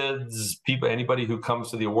kids, anybody who comes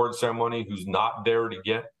to the award ceremony who's not there to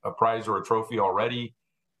get a prize or a trophy already.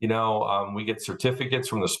 You know, we get certificates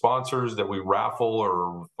from the sponsors that we raffle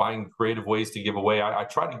or find creative ways to give away. I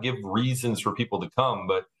try to give reasons for people to come,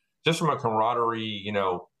 but just from a camaraderie, you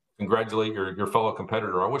know, congratulate your fellow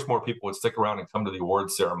competitor. I wish more people would stick around and come to the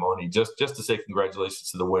awards ceremony just to say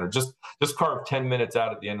congratulations to the winner. Just carve 10 minutes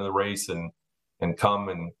out at the end of the race and come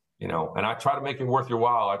and, and I try to make it worth your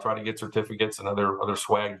while. I try to get certificates and other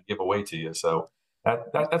swag to give away to you. So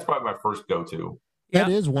that's probably my first go-to. That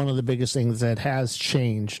is one of the biggest things that has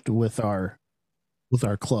changed with our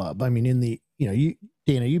club. I mean,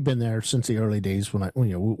 Dana, you've been there since the early days when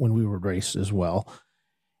we would race as well.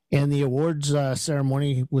 And the awards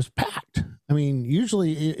ceremony was packed. I mean,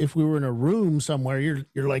 usually if we were in a room somewhere,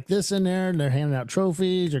 you're like this in there, and they're handing out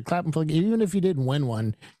trophies, you're clapping for, even if you didn't win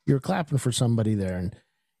one, you're clapping for somebody there.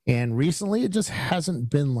 And recently, it just hasn't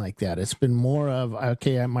been like that. It's been more of,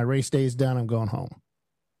 okay, my race day is done, I'm going home.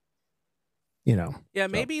 Yeah,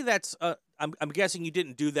 maybe that's. I'm guessing you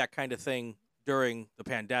didn't do that kind of thing during the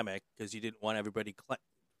pandemic because you didn't want everybody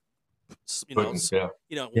everybody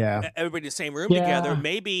in the same room together.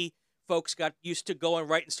 Maybe folks got used to going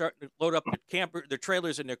right and starting to load up their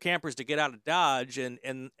trailers and their campers to get out of Dodge, and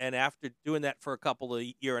after doing that for a couple of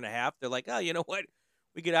year and a half, they're like, oh, you know what,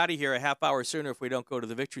 we get out of here a half hour sooner if we don't go to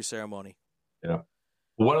the victory ceremony. Yeah,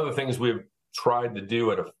 one of the things we've tried to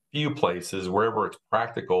do at a few places wherever it's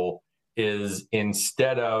practical is,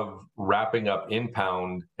 instead of wrapping up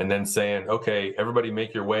impound and then saying, okay, everybody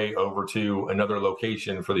make your way over to another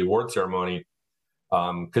location for the award ceremony,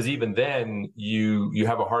 because even then you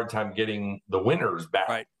have a hard time getting the winners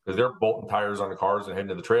back, because they're bolting tires on the cars and heading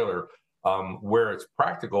to the trailer. Where it's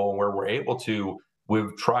practical and where we're able to,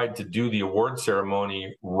 we've tried to do the award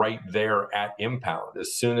ceremony right there at impound.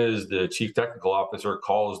 As soon as the chief technical officer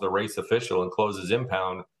calls the race official and closes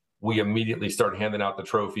impound, we immediately start handing out the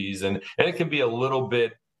trophies, and it can be a little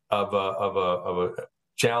bit of a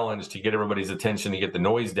challenge to get everybody's attention to get the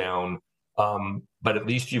noise down. But at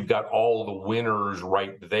least you've got all the winners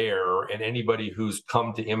right there, and anybody who's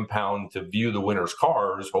come to impound to view the winners'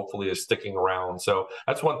 cars hopefully is sticking around. So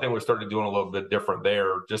that's one thing we started doing a little bit different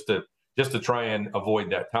there, just to try and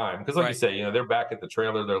avoid that time. Because like you say, they're back at the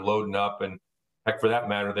trailer, they're loading up, and heck, for that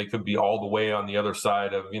matter, they could be all the way on the other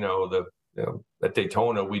side of at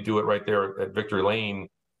Daytona. We do it right there at Victory Lane,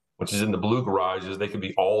 which is in the blue garages. They could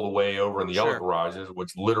be all the way over in the yellow garages,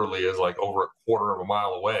 which literally is like over a quarter of a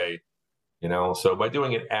mile away. So by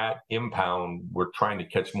doing it at impound, we're trying to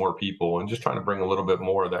catch more people and just trying to bring a little bit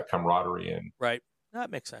more of that camaraderie in. Right. That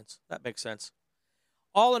makes sense.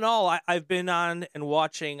 All in all, I've been on and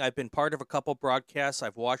watching. I've been part of a couple broadcasts.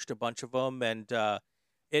 I've watched a bunch of them, and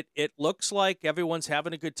it looks like everyone's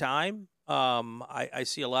having a good time. I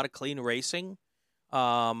see a lot of clean racing,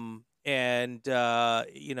 and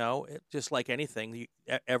just like anything,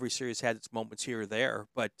 every series had its moments here or there.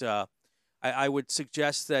 But I would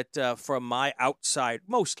suggest that from my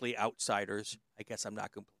mostly outsiders, I guess I'm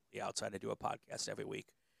not completely outside. I do a podcast every week.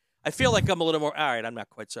 I feel like I'm a little more, all right, I'm not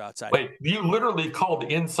quite so outside. Wait, you literally called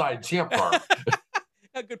Inside ChampCar.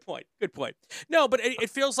 Good point. No, but it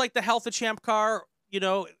feels like the health of ChampCar,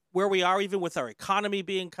 where we are, even with our economy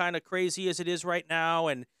being kind of crazy as it is right now,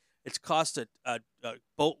 and it's cost a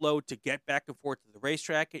boatload to get back and forth to the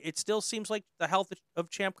racetrack, it still seems like the health of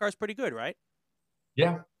ChampCar is pretty good, right?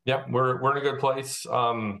 Yeah, we're in a good place.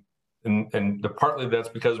 And partly that's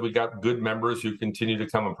because we got good members who continue to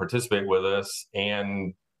come and participate with us.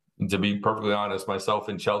 And to be perfectly honest, myself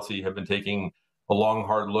and Chelsea have been taking a long,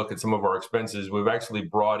 hard look at some of our expenses. We've actually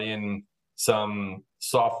brought in some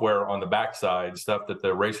software on the backside, stuff that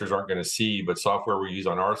the racers aren't going to see, but software we use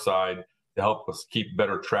on our side to help us keep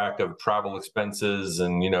better track of travel expenses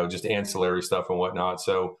and, just ancillary stuff and whatnot.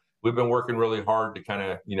 So we've been working really hard to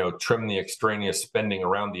kind of, trim the extraneous spending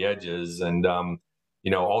around the edges. And,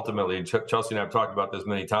 ultimately, Chelsea and I have talked about this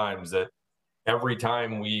many times, that every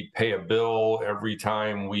time we pay a bill, every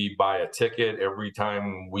time we buy a ticket, every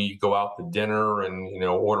time we go out to dinner and,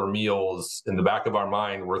 order meals, in the back of our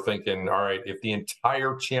mind, we're thinking, all right, if the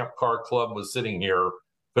entire ChampCar club was sitting here,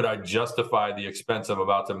 could I justify the expense I'm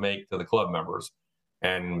about to make to the club members?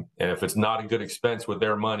 And if it's not a good expense with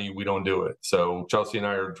their money, we don't do it. So Chelsea and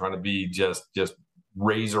I are trying to be just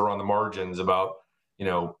razor on the margins about,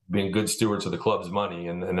 being good stewards of the club's money.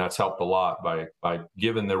 And that's helped a lot by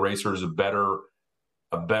giving the racers a better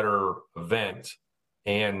event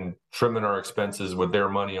and trimming our expenses with their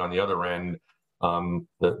money on the other end.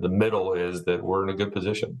 The middle is that we're in a good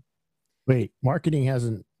position. Wait, marketing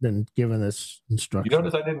hasn't been given this instruction. You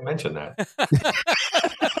notice I didn't mention that.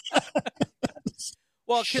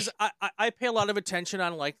 Well, because I pay a lot of attention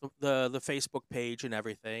on like the Facebook page and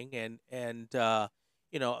everything, and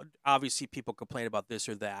obviously people complain about this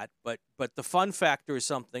or that, but the fun factor is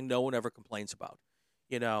something no one ever complains about.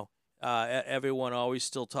 Everyone always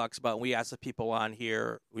still talks about. And we ask the people on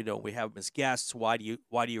here, we have them as guests. Why do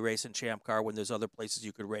you race in ChampCar when there's other places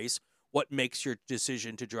you could race? What makes your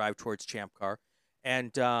decision to drive towards ChampCar?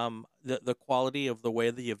 And the quality of the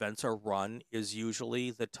way the events are run is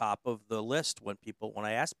usually the top of the list when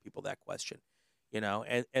I ask people that question,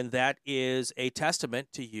 and that is a testament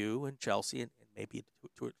to you and Chelsea, and maybe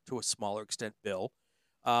to a smaller extent, Bill.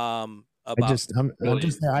 I'm just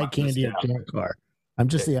the eye candy of ChampCar. I'm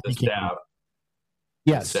just the eye candy. Staff.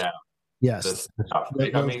 Yes. The staff. Yes.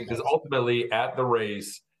 I mean, because ultimately at the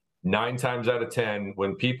race, 9 times out of 10,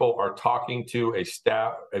 when people are talking to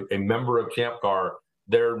a member of ChampCar,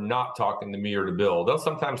 they're not talking to me or to Bill. They'll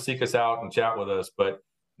sometimes seek us out and chat with us, but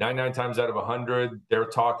 99 times out of 100, they're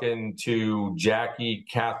talking to Jackie,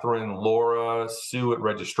 Catherine, Laura, Sue at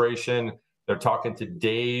registration. They're talking to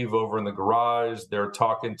Dave over in the garage. They're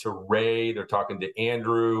talking to Ray. They're talking to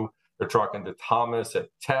Andrew. They're talking to Thomas at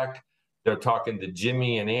Tech. They're talking to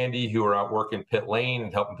Jimmy and Andy, who are out working pit lane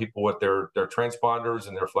and helping people with their transponders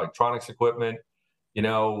and their electronics equipment.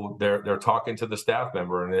 They're talking to the staff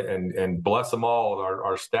member, and bless them all.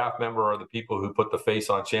 Our staff member are the people who put the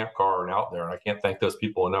face on ChampCar and out there. And I can't thank those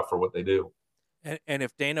people enough for what they do. And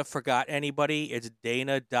if Dana forgot anybody, it's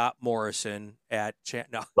Dana.Morrison at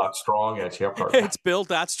no. .strong at ChampCar. It's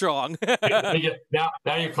Bill.strong. Now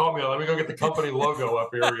you call me. Let me go get the company logo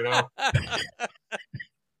up here,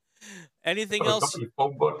 Anything else?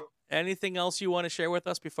 Phone book. Anything else you want to share with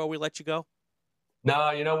us before we let you go?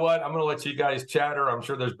 No, you know what? I'm going to let you guys chatter. I'm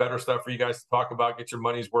sure there's better stuff for you guys to talk about. Get your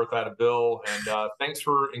money's worth out of Bill. And thanks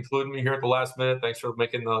for including me here at the last minute. Thanks for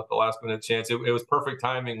making the last minute chance. It was perfect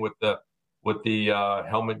timing with the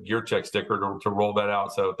helmet gear check sticker to roll that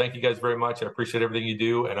out. So thank you guys very much. I appreciate everything you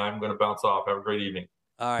do, and I'm going to bounce off. Have a great evening.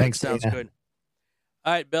 All right. Thanks, sounds Dana. good.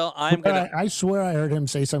 All right, Bill, I swear I heard him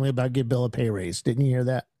say something about give Bill a pay raise. Didn't you hear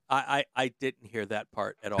that? I didn't hear that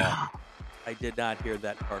part at all. I did not hear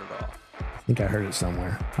that part at all. I think I heard it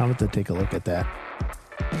somewhere. I'll have to take a look at that.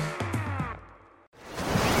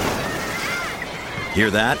 Hear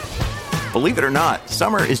that? Believe it or not,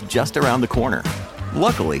 summer is just around the corner.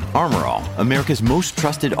 Luckily, Armor All, America's most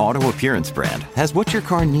trusted auto appearance brand, has what your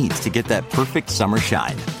car needs to get that perfect summer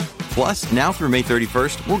shine. Plus, now through May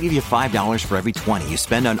 31st, we'll give you $5 for every $20 you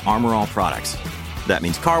spend on Armor All products. That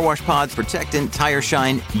means car wash pods, protectant, tire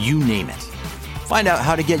shine, you name it. Find out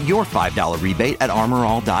how to get your $5 rebate at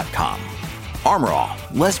armorall.com. Armor All,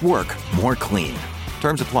 less work, more clean.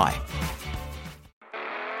 Terms apply.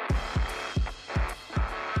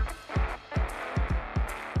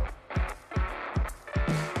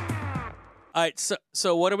 All right,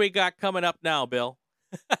 so what do we got coming up now, Bill?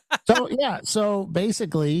 So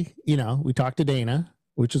basically, we talked to Dana,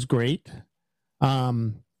 which is great.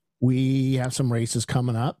 We have some races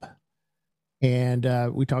coming up,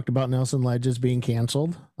 and we talked about Nelson Ledges being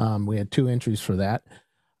canceled. We had 2 entries for that.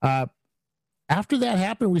 After that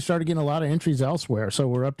happened, we started getting a lot of entries elsewhere. So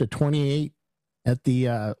we're up to 28 at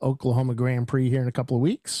the Oklahoma Grand Prix here in a couple of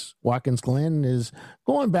weeks. Watkins Glen is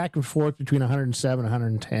going back and forth between 107 and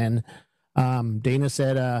 110. Dana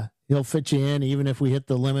said he'll fit you in. Even if we hit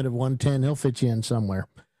the limit of 110, he'll fit you in somewhere.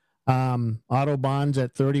 Autobahn's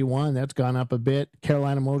at 31. That's gone up a bit.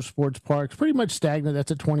 Carolina Motorsports Park's pretty much stagnant.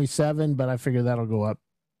 That's at 27, but I figure that'll go up,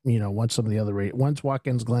 once some of the other once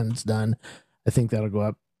Watkins Glen's done, I think that'll go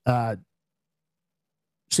up.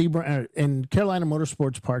 Sebring and Carolina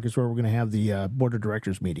Motorsports Park is where we're going to have the board of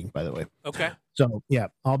directors meeting, by the way. Okay. So, yeah,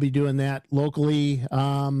 I'll be doing that locally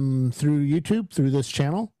through YouTube, through this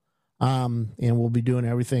channel. And we'll be doing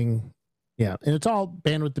everything. Yeah. And it's all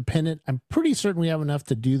bandwidth dependent. I'm pretty certain we have enough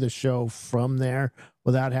to do the show from there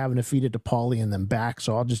without having to feed it to Paulie and then back.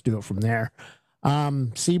 So I'll just do it from there.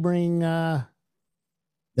 Sebring,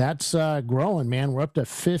 that's growing, man. We're up to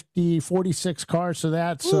 46 cars for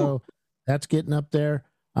that. So that's getting up there.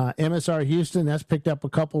 MSR Houston, that's picked up a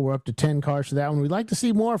couple. We're up to 10 cars for that one. We'd like to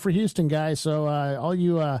see more for Houston, guys. So all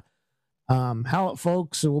you Hallett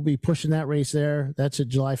folks, we'll be pushing that race there. That's at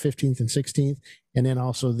July 15th and 16th. And then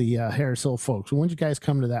also the Harris Hill folks. When did you guys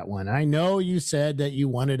come to that one? I know you said that you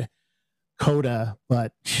wanted COTA,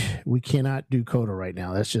 but we cannot do COTA right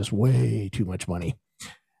now. That's just way too much money.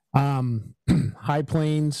 High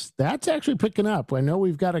Plains, that's actually picking up. I know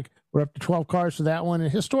we're up to 12 cars for that one.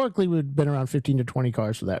 And historically, we've been around 15 to 20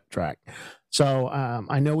 cars for that track. So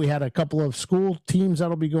I know we had a couple of school teams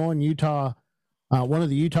that'll be going. Utah, one of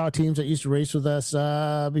the Utah teams that used to race with us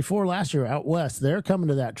before last year out west, they're coming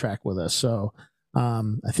to that track with us. So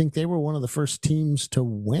I think they were one of the first teams to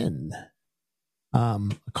win a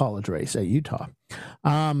college race at Utah.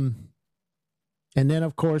 And then,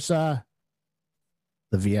 of course, the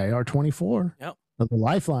VIR 24. Yep. The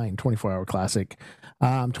Lifeline 24-hour classic.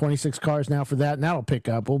 26 cars now for that, and that'll pick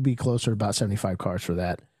up. We'll be closer to about 75 cars for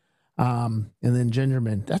that. And then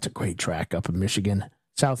Gingerman, that's a great track up in Michigan.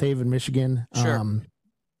 South Haven, Michigan. Sure.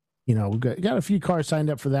 You know, we've got a few cars signed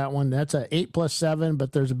up for that one. That's a 8+7,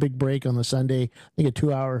 but there's a big break on the Sunday. I think a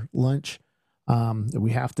 2-hour lunch that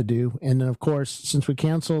we have to do. And then, of course, since we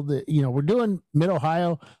canceled, we're doing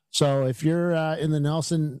Mid-Ohio. So if you're in the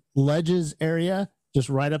Nelson Ledges area, just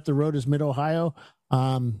right up the road is Mid-Ohio.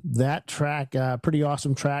 That track, pretty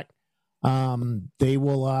awesome track. We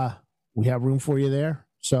have room for you there.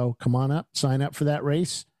 So come on up, sign up for that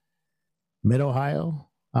race. Mid-Ohio.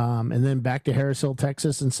 And then back to Harris Hill,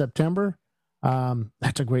 Texas in September.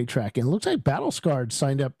 That's a great track. And it looks like Battle Scarred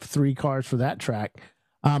signed up 3 cars for that track.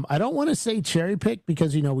 I don't want to say cherry pick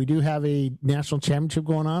because, we do have a national championship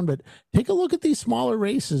going on, but take a look at these smaller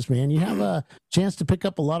races, man. You have a chance to pick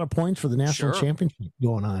up a lot of points for the national championship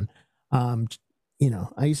going on.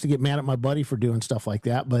 I used to get mad at my buddy for doing stuff like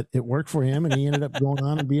that, but it worked for him and he ended up going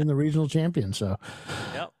on and being the regional champion. So,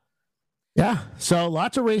 yep. Yeah, so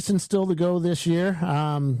lots of racing still to go this year.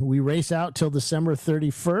 We race out till December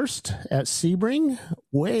 31st at Sebring,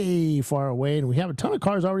 way far away, and we have a ton of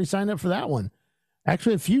cars already signed up for that one.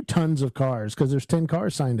 Actually, a few tons of cars because there's 10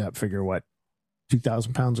 cars signed up. Figure what,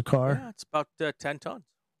 2,000 pounds a car? Yeah, it's about 10 tons.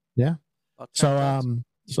 Yeah. About 10 tons.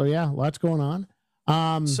 So yeah, lots going on.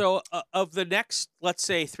 So of the next, let's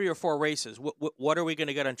say 3 or 4 races, what are we going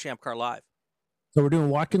to get on ChampCar Live? So we're doing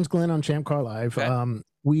Watkins Glen on ChampCar Live. Okay.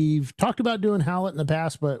 We've talked about doing Hallett in the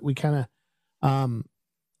past, but we kind of,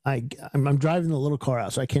 I'm driving the little car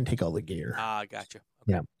out, so I can't take all the gear. Gotcha. Okay.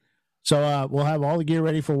 Yeah. So we'll have all the gear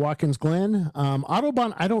ready for Watkins Glen.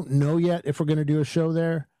 Autobahn, I don't know yet if we're going to do a show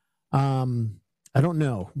there. I don't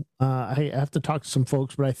know. I have to talk to some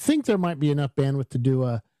folks, but I think there might be enough bandwidth to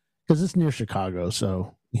do because it's near Chicago,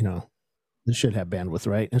 so, this should have bandwidth,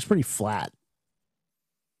 right? And it's pretty flat.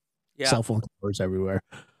 Yeah. Cell phone towers everywhere.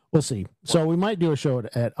 We'll see. So we might do a show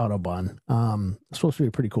at Autobahn. It's supposed to be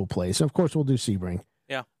a pretty cool place. And of course, we'll do Sebring.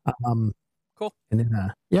 Yeah. Cool. And then,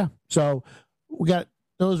 so we got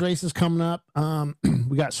those races coming up.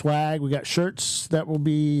 We got swag. We got shirts that will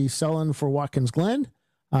be selling for Watkins Glen.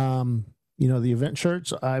 The event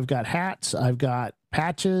shirts. I've got hats. I've got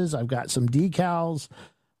patches. I've got some decals.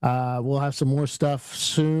 We'll have some more stuff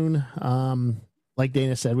soon. Like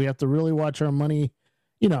Dana said, we have to really watch our money,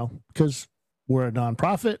 because we're a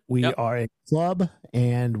nonprofit. We are a club,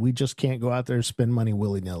 and we just can't go out there and spend money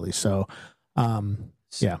willy-nilly. So,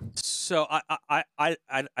 yeah. So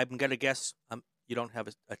I'm gonna guess you don't have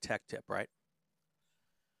a tech tip, right?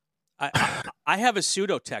 I have a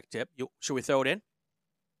pseudo tech tip. Should we throw it in?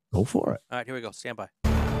 Go for it. All right, here we go. Stand by.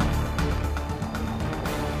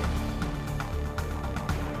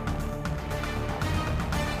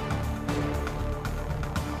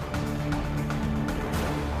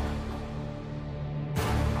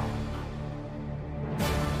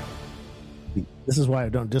 This is why I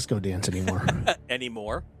don't disco dance anymore.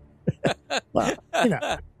 Well,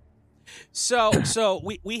 So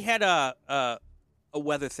we had a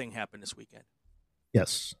weather thing happen this weekend.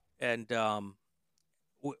 Yes. And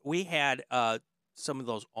we had some of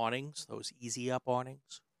those awnings, those easy up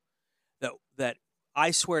awnings, that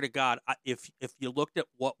I swear to God, if you looked at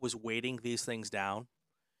what was weighting these things down,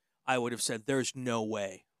 I would have said there's no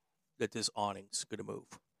way that this awning's going to move.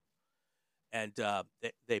 And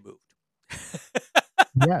they moved.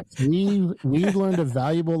 Yes, we learned a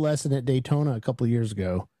valuable lesson at Daytona a couple of years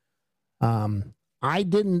ago. I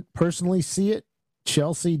didn't personally see it.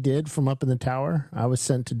 Chelsea did from up in the tower. I was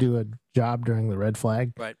sent to do a job during the red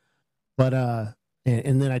flag. Right. But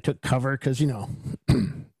and then I took cover because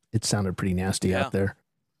it sounded pretty nasty out there.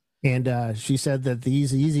 And she said that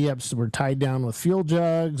these easy ups were tied down with fuel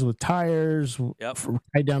jugs, with tires,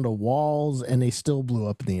 tied down to walls, and they still blew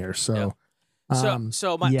up in the air. So.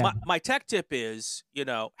 So my tech tip is,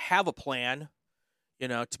 have a plan,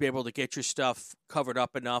 to be able to get your stuff covered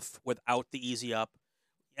up enough without the easy up,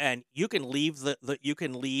 and you can leave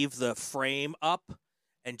the frame up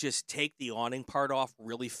and just take the awning part off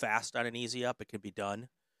really fast on an easy up. It can be done,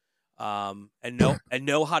 and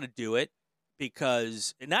know how to do it,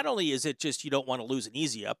 because not only is it just you don't want to lose an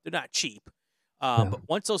easy up, they're not cheap, but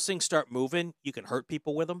once those things start moving, you can hurt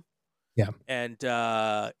people with them. Yeah, and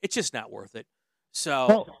it's just not worth it.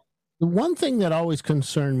 So the one thing that always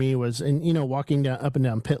concerned me was, walking up and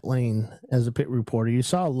down pit lane as a pit reporter, you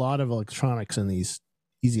saw a lot of electronics in these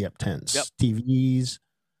easy up tents, TVs,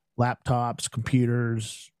 laptops,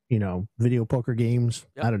 computers, video poker games.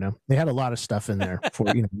 I don't know. They had a lot of stuff in there for,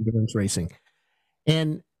 endurance racing.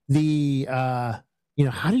 And the,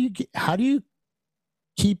 how do you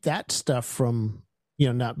keep that stuff from,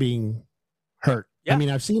 not being hurt? Yeah. I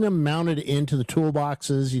mean, I've seen them mounted into the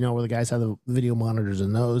toolboxes, where the guys have the video monitors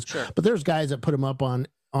in those. Sure. But there's guys that put them up on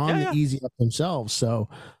on the easy up themselves. So,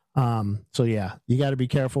 yeah, you got to be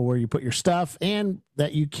careful where you put your stuff and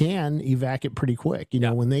that you can evac it pretty quick. You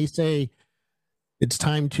know, when they say it's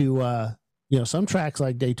time to, some tracks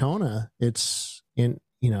like Daytona, it's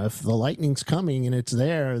if the lightning's coming and it's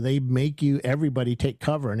there, they make everybody take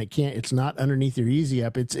cover, and it's not underneath your easy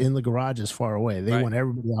up. It's in the garages far away. They want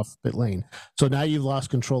everybody off pit lane. So now you've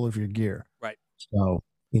lost control of your gear. Right. So,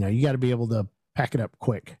 you got to be able to pack it up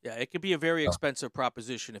quick. Yeah. It could be a very expensive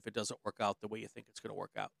proposition if it doesn't work out the way you think it's going to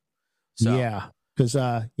work out. So. Yeah. Cause,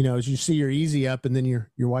 as you see your easy up and then you're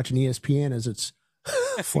watching ESPN as it's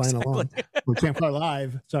flying along. Well,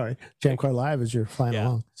 ChampCar Live as you're flying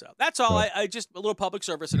along. So that's all. I just a little public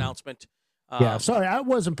service announcement. Sorry, I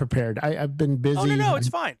wasn't prepared. I've been busy. Oh no, it's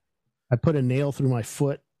fine. I put a nail through my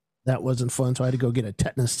foot. That wasn't fun, so I had to go get a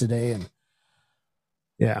tetanus today,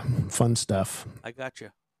 and fun stuff. I got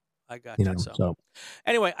you. So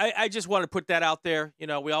anyway, I just want to put that out there.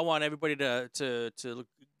 We all want everybody to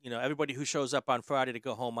everybody who shows up on Friday to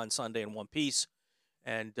go home on Sunday in one piece.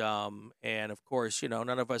 And of course, none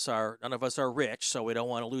of us are rich, so we don't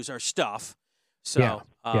want to lose our stuff. So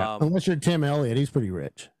unless you're Tim Elliott, he's pretty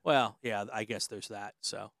rich. Well, yeah, I guess there's that.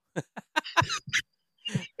 So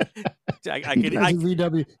he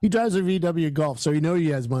drives a VW Golf, so he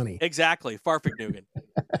has money. Exactly, Farfignugan.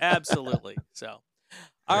 Absolutely. So,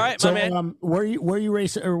 all right, so, my man. Where you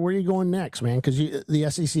racing, or where are you going next, man? Because the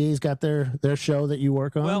SCCA's got their show that you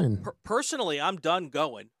work on. Well, personally, I'm done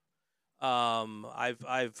going. I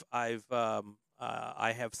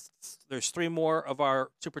have there's 3 more of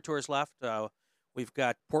our Super Tours left. We've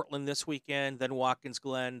got Portland this weekend, then Watkins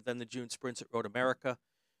Glen, then the June sprints at Road America,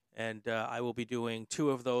 and I will be doing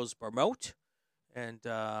 2 of those remote, and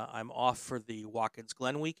I'm off for the Watkins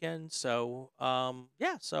Glen weekend. So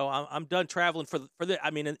so I'm done traveling for the.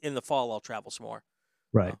 I mean, in the fall I'll travel some more,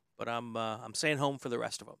 right? But I'm staying home for the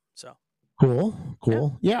rest of them. So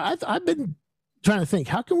cool. Yeah, I've been trying to think,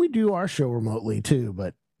 how can we do our show remotely too,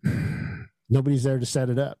 but nobody's there to set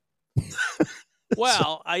it up.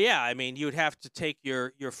 Well, I mean, you would have to take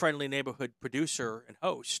your friendly neighborhood producer and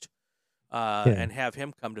host and have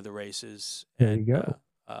him come to the races. There you go.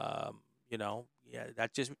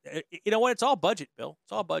 That just, you know what? It's all budget, Bill.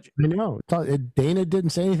 It's all budget. I know. Dana didn't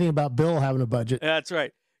say anything about Bill having a budget. That's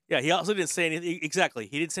right. Yeah, he also didn't say anything. Exactly.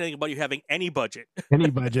 He didn't say anything about you having any budget. Any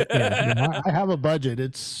budget. Yeah. I have a budget.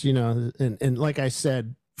 It's, and like I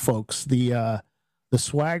said, folks, the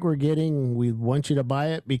swag we're getting, we want you to buy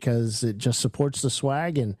it because it just supports the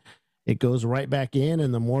swag and it goes right back in.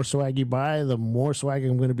 And the more swag you buy, the more swag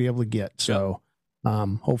I'm going to be able to get. So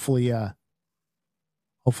hopefully I'm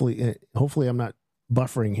not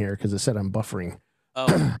buffering here because it said I'm buffering.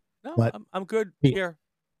 Oh, no, but I'm good here.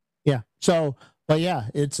 Yeah. So, but yeah,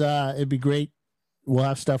 it'd be great. We'll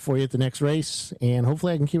have stuff for you at the next race, and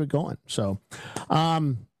hopefully I can keep it going. So,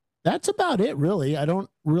 that's about it, really. I don't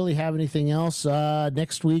really have anything else.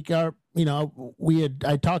 Next week, I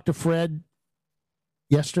talked to Fred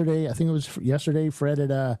yesterday. I think it was yesterday. Fred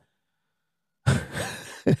at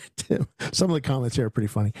some of the comments here are pretty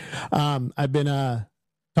funny. I've been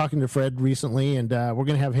talking to Fred recently, and we're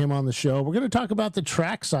going to have him on the show. We're going to talk about the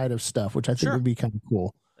track side of stuff, which I think would be kind of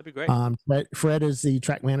cool. That'd be great. Fred is the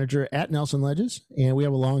track manager at Nelson Ledges, and we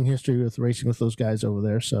have a long history with racing with those guys over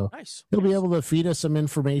there. So he'll be able to feed us some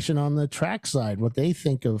information on the track side, what they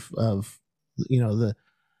think of the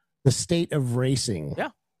state of racing. Yeah,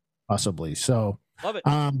 possibly. So love it.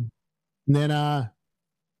 Then I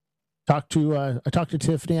talked to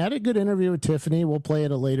Tiffany. I had a good interview with Tiffany. We'll play at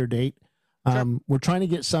a later date. We're trying to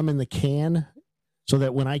get some in the can so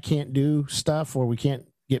that when I can't do stuff or we can't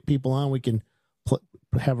get people on, we can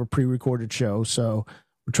have a pre-recorded show. So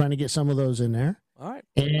we're trying to get some of those in there. All right.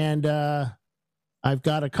 And I've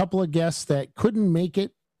got a couple of guests that couldn't make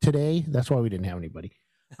it today. That's why we didn't have anybody.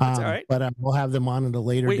 That's all right. But we'll have them on at a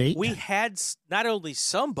later date. We had not only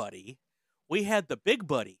somebody, we had the big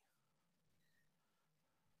buddy.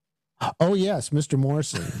 Oh, yes, Mr.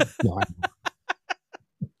 Morrison.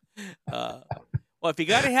 Well, if you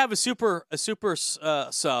got to have a super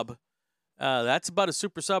sub, that's about as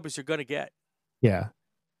super sub as you're going to get. Yeah.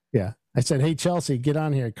 I said, "Hey, Chelsea, get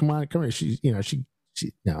on here. Come on, come here." She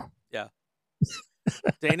no. Yeah.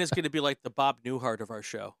 Dana's going to be like the Bob Newhart of our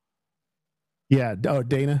show. Yeah. Oh,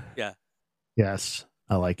 Dana. Yeah. Yes,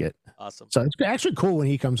 I like it. Awesome. So it's actually cool when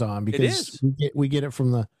he comes on because we get it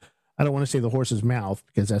from the. I don't want to say the horse's mouth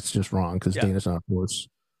because that's just wrong because Dana's not a horse,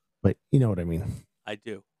 but you know what I mean. I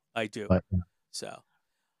do. But, so.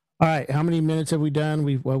 All right, how many minutes have we done?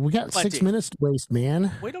 We got Plenty. 6 minutes to waste,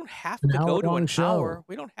 man. We don't have to go to an hour.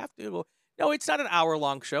 We don't have to. No, it's not an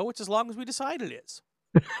hour-long show. It's as long as we decide it is.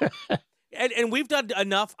 And we've done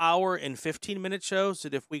enough hour and 15-minute shows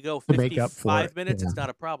that if we go To make up for 55 it, minutes, yeah. it's not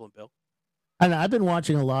a problem, Bill. And I've been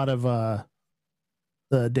watching a lot of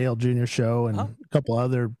the Dale Jr. Show and a couple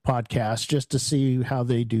other podcasts just to see how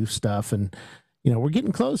they do stuff. And, you know, we're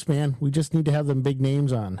getting close, man. We just need to have them big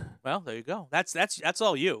names on. Well, there you go. That's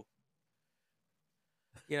all you.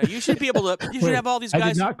 You know, you should be able to. You should have all these guys. I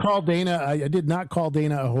did not call Dana. I did not call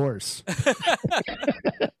Dana a horse.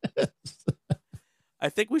 I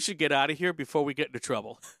think we should get out of here before we get into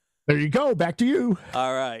trouble. There you go. Back to you.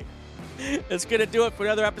 All right. That's going to do it for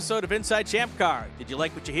another episode of Inside ChampCar. Did you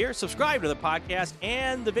like what you hear? Subscribe to the podcast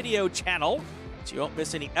and the video channel so you won't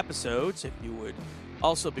miss any episodes. If you would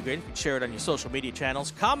also be great if you could share it on your social media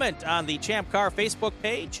channels. Comment on the ChampCar Facebook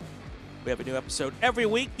page. We have a new episode every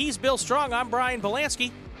week. He's Bill Strong. I'm Brian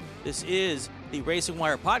Belansky. This is the Racing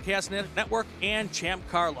Wire Podcast Network and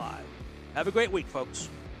ChampCar Live. Have a great week, folks.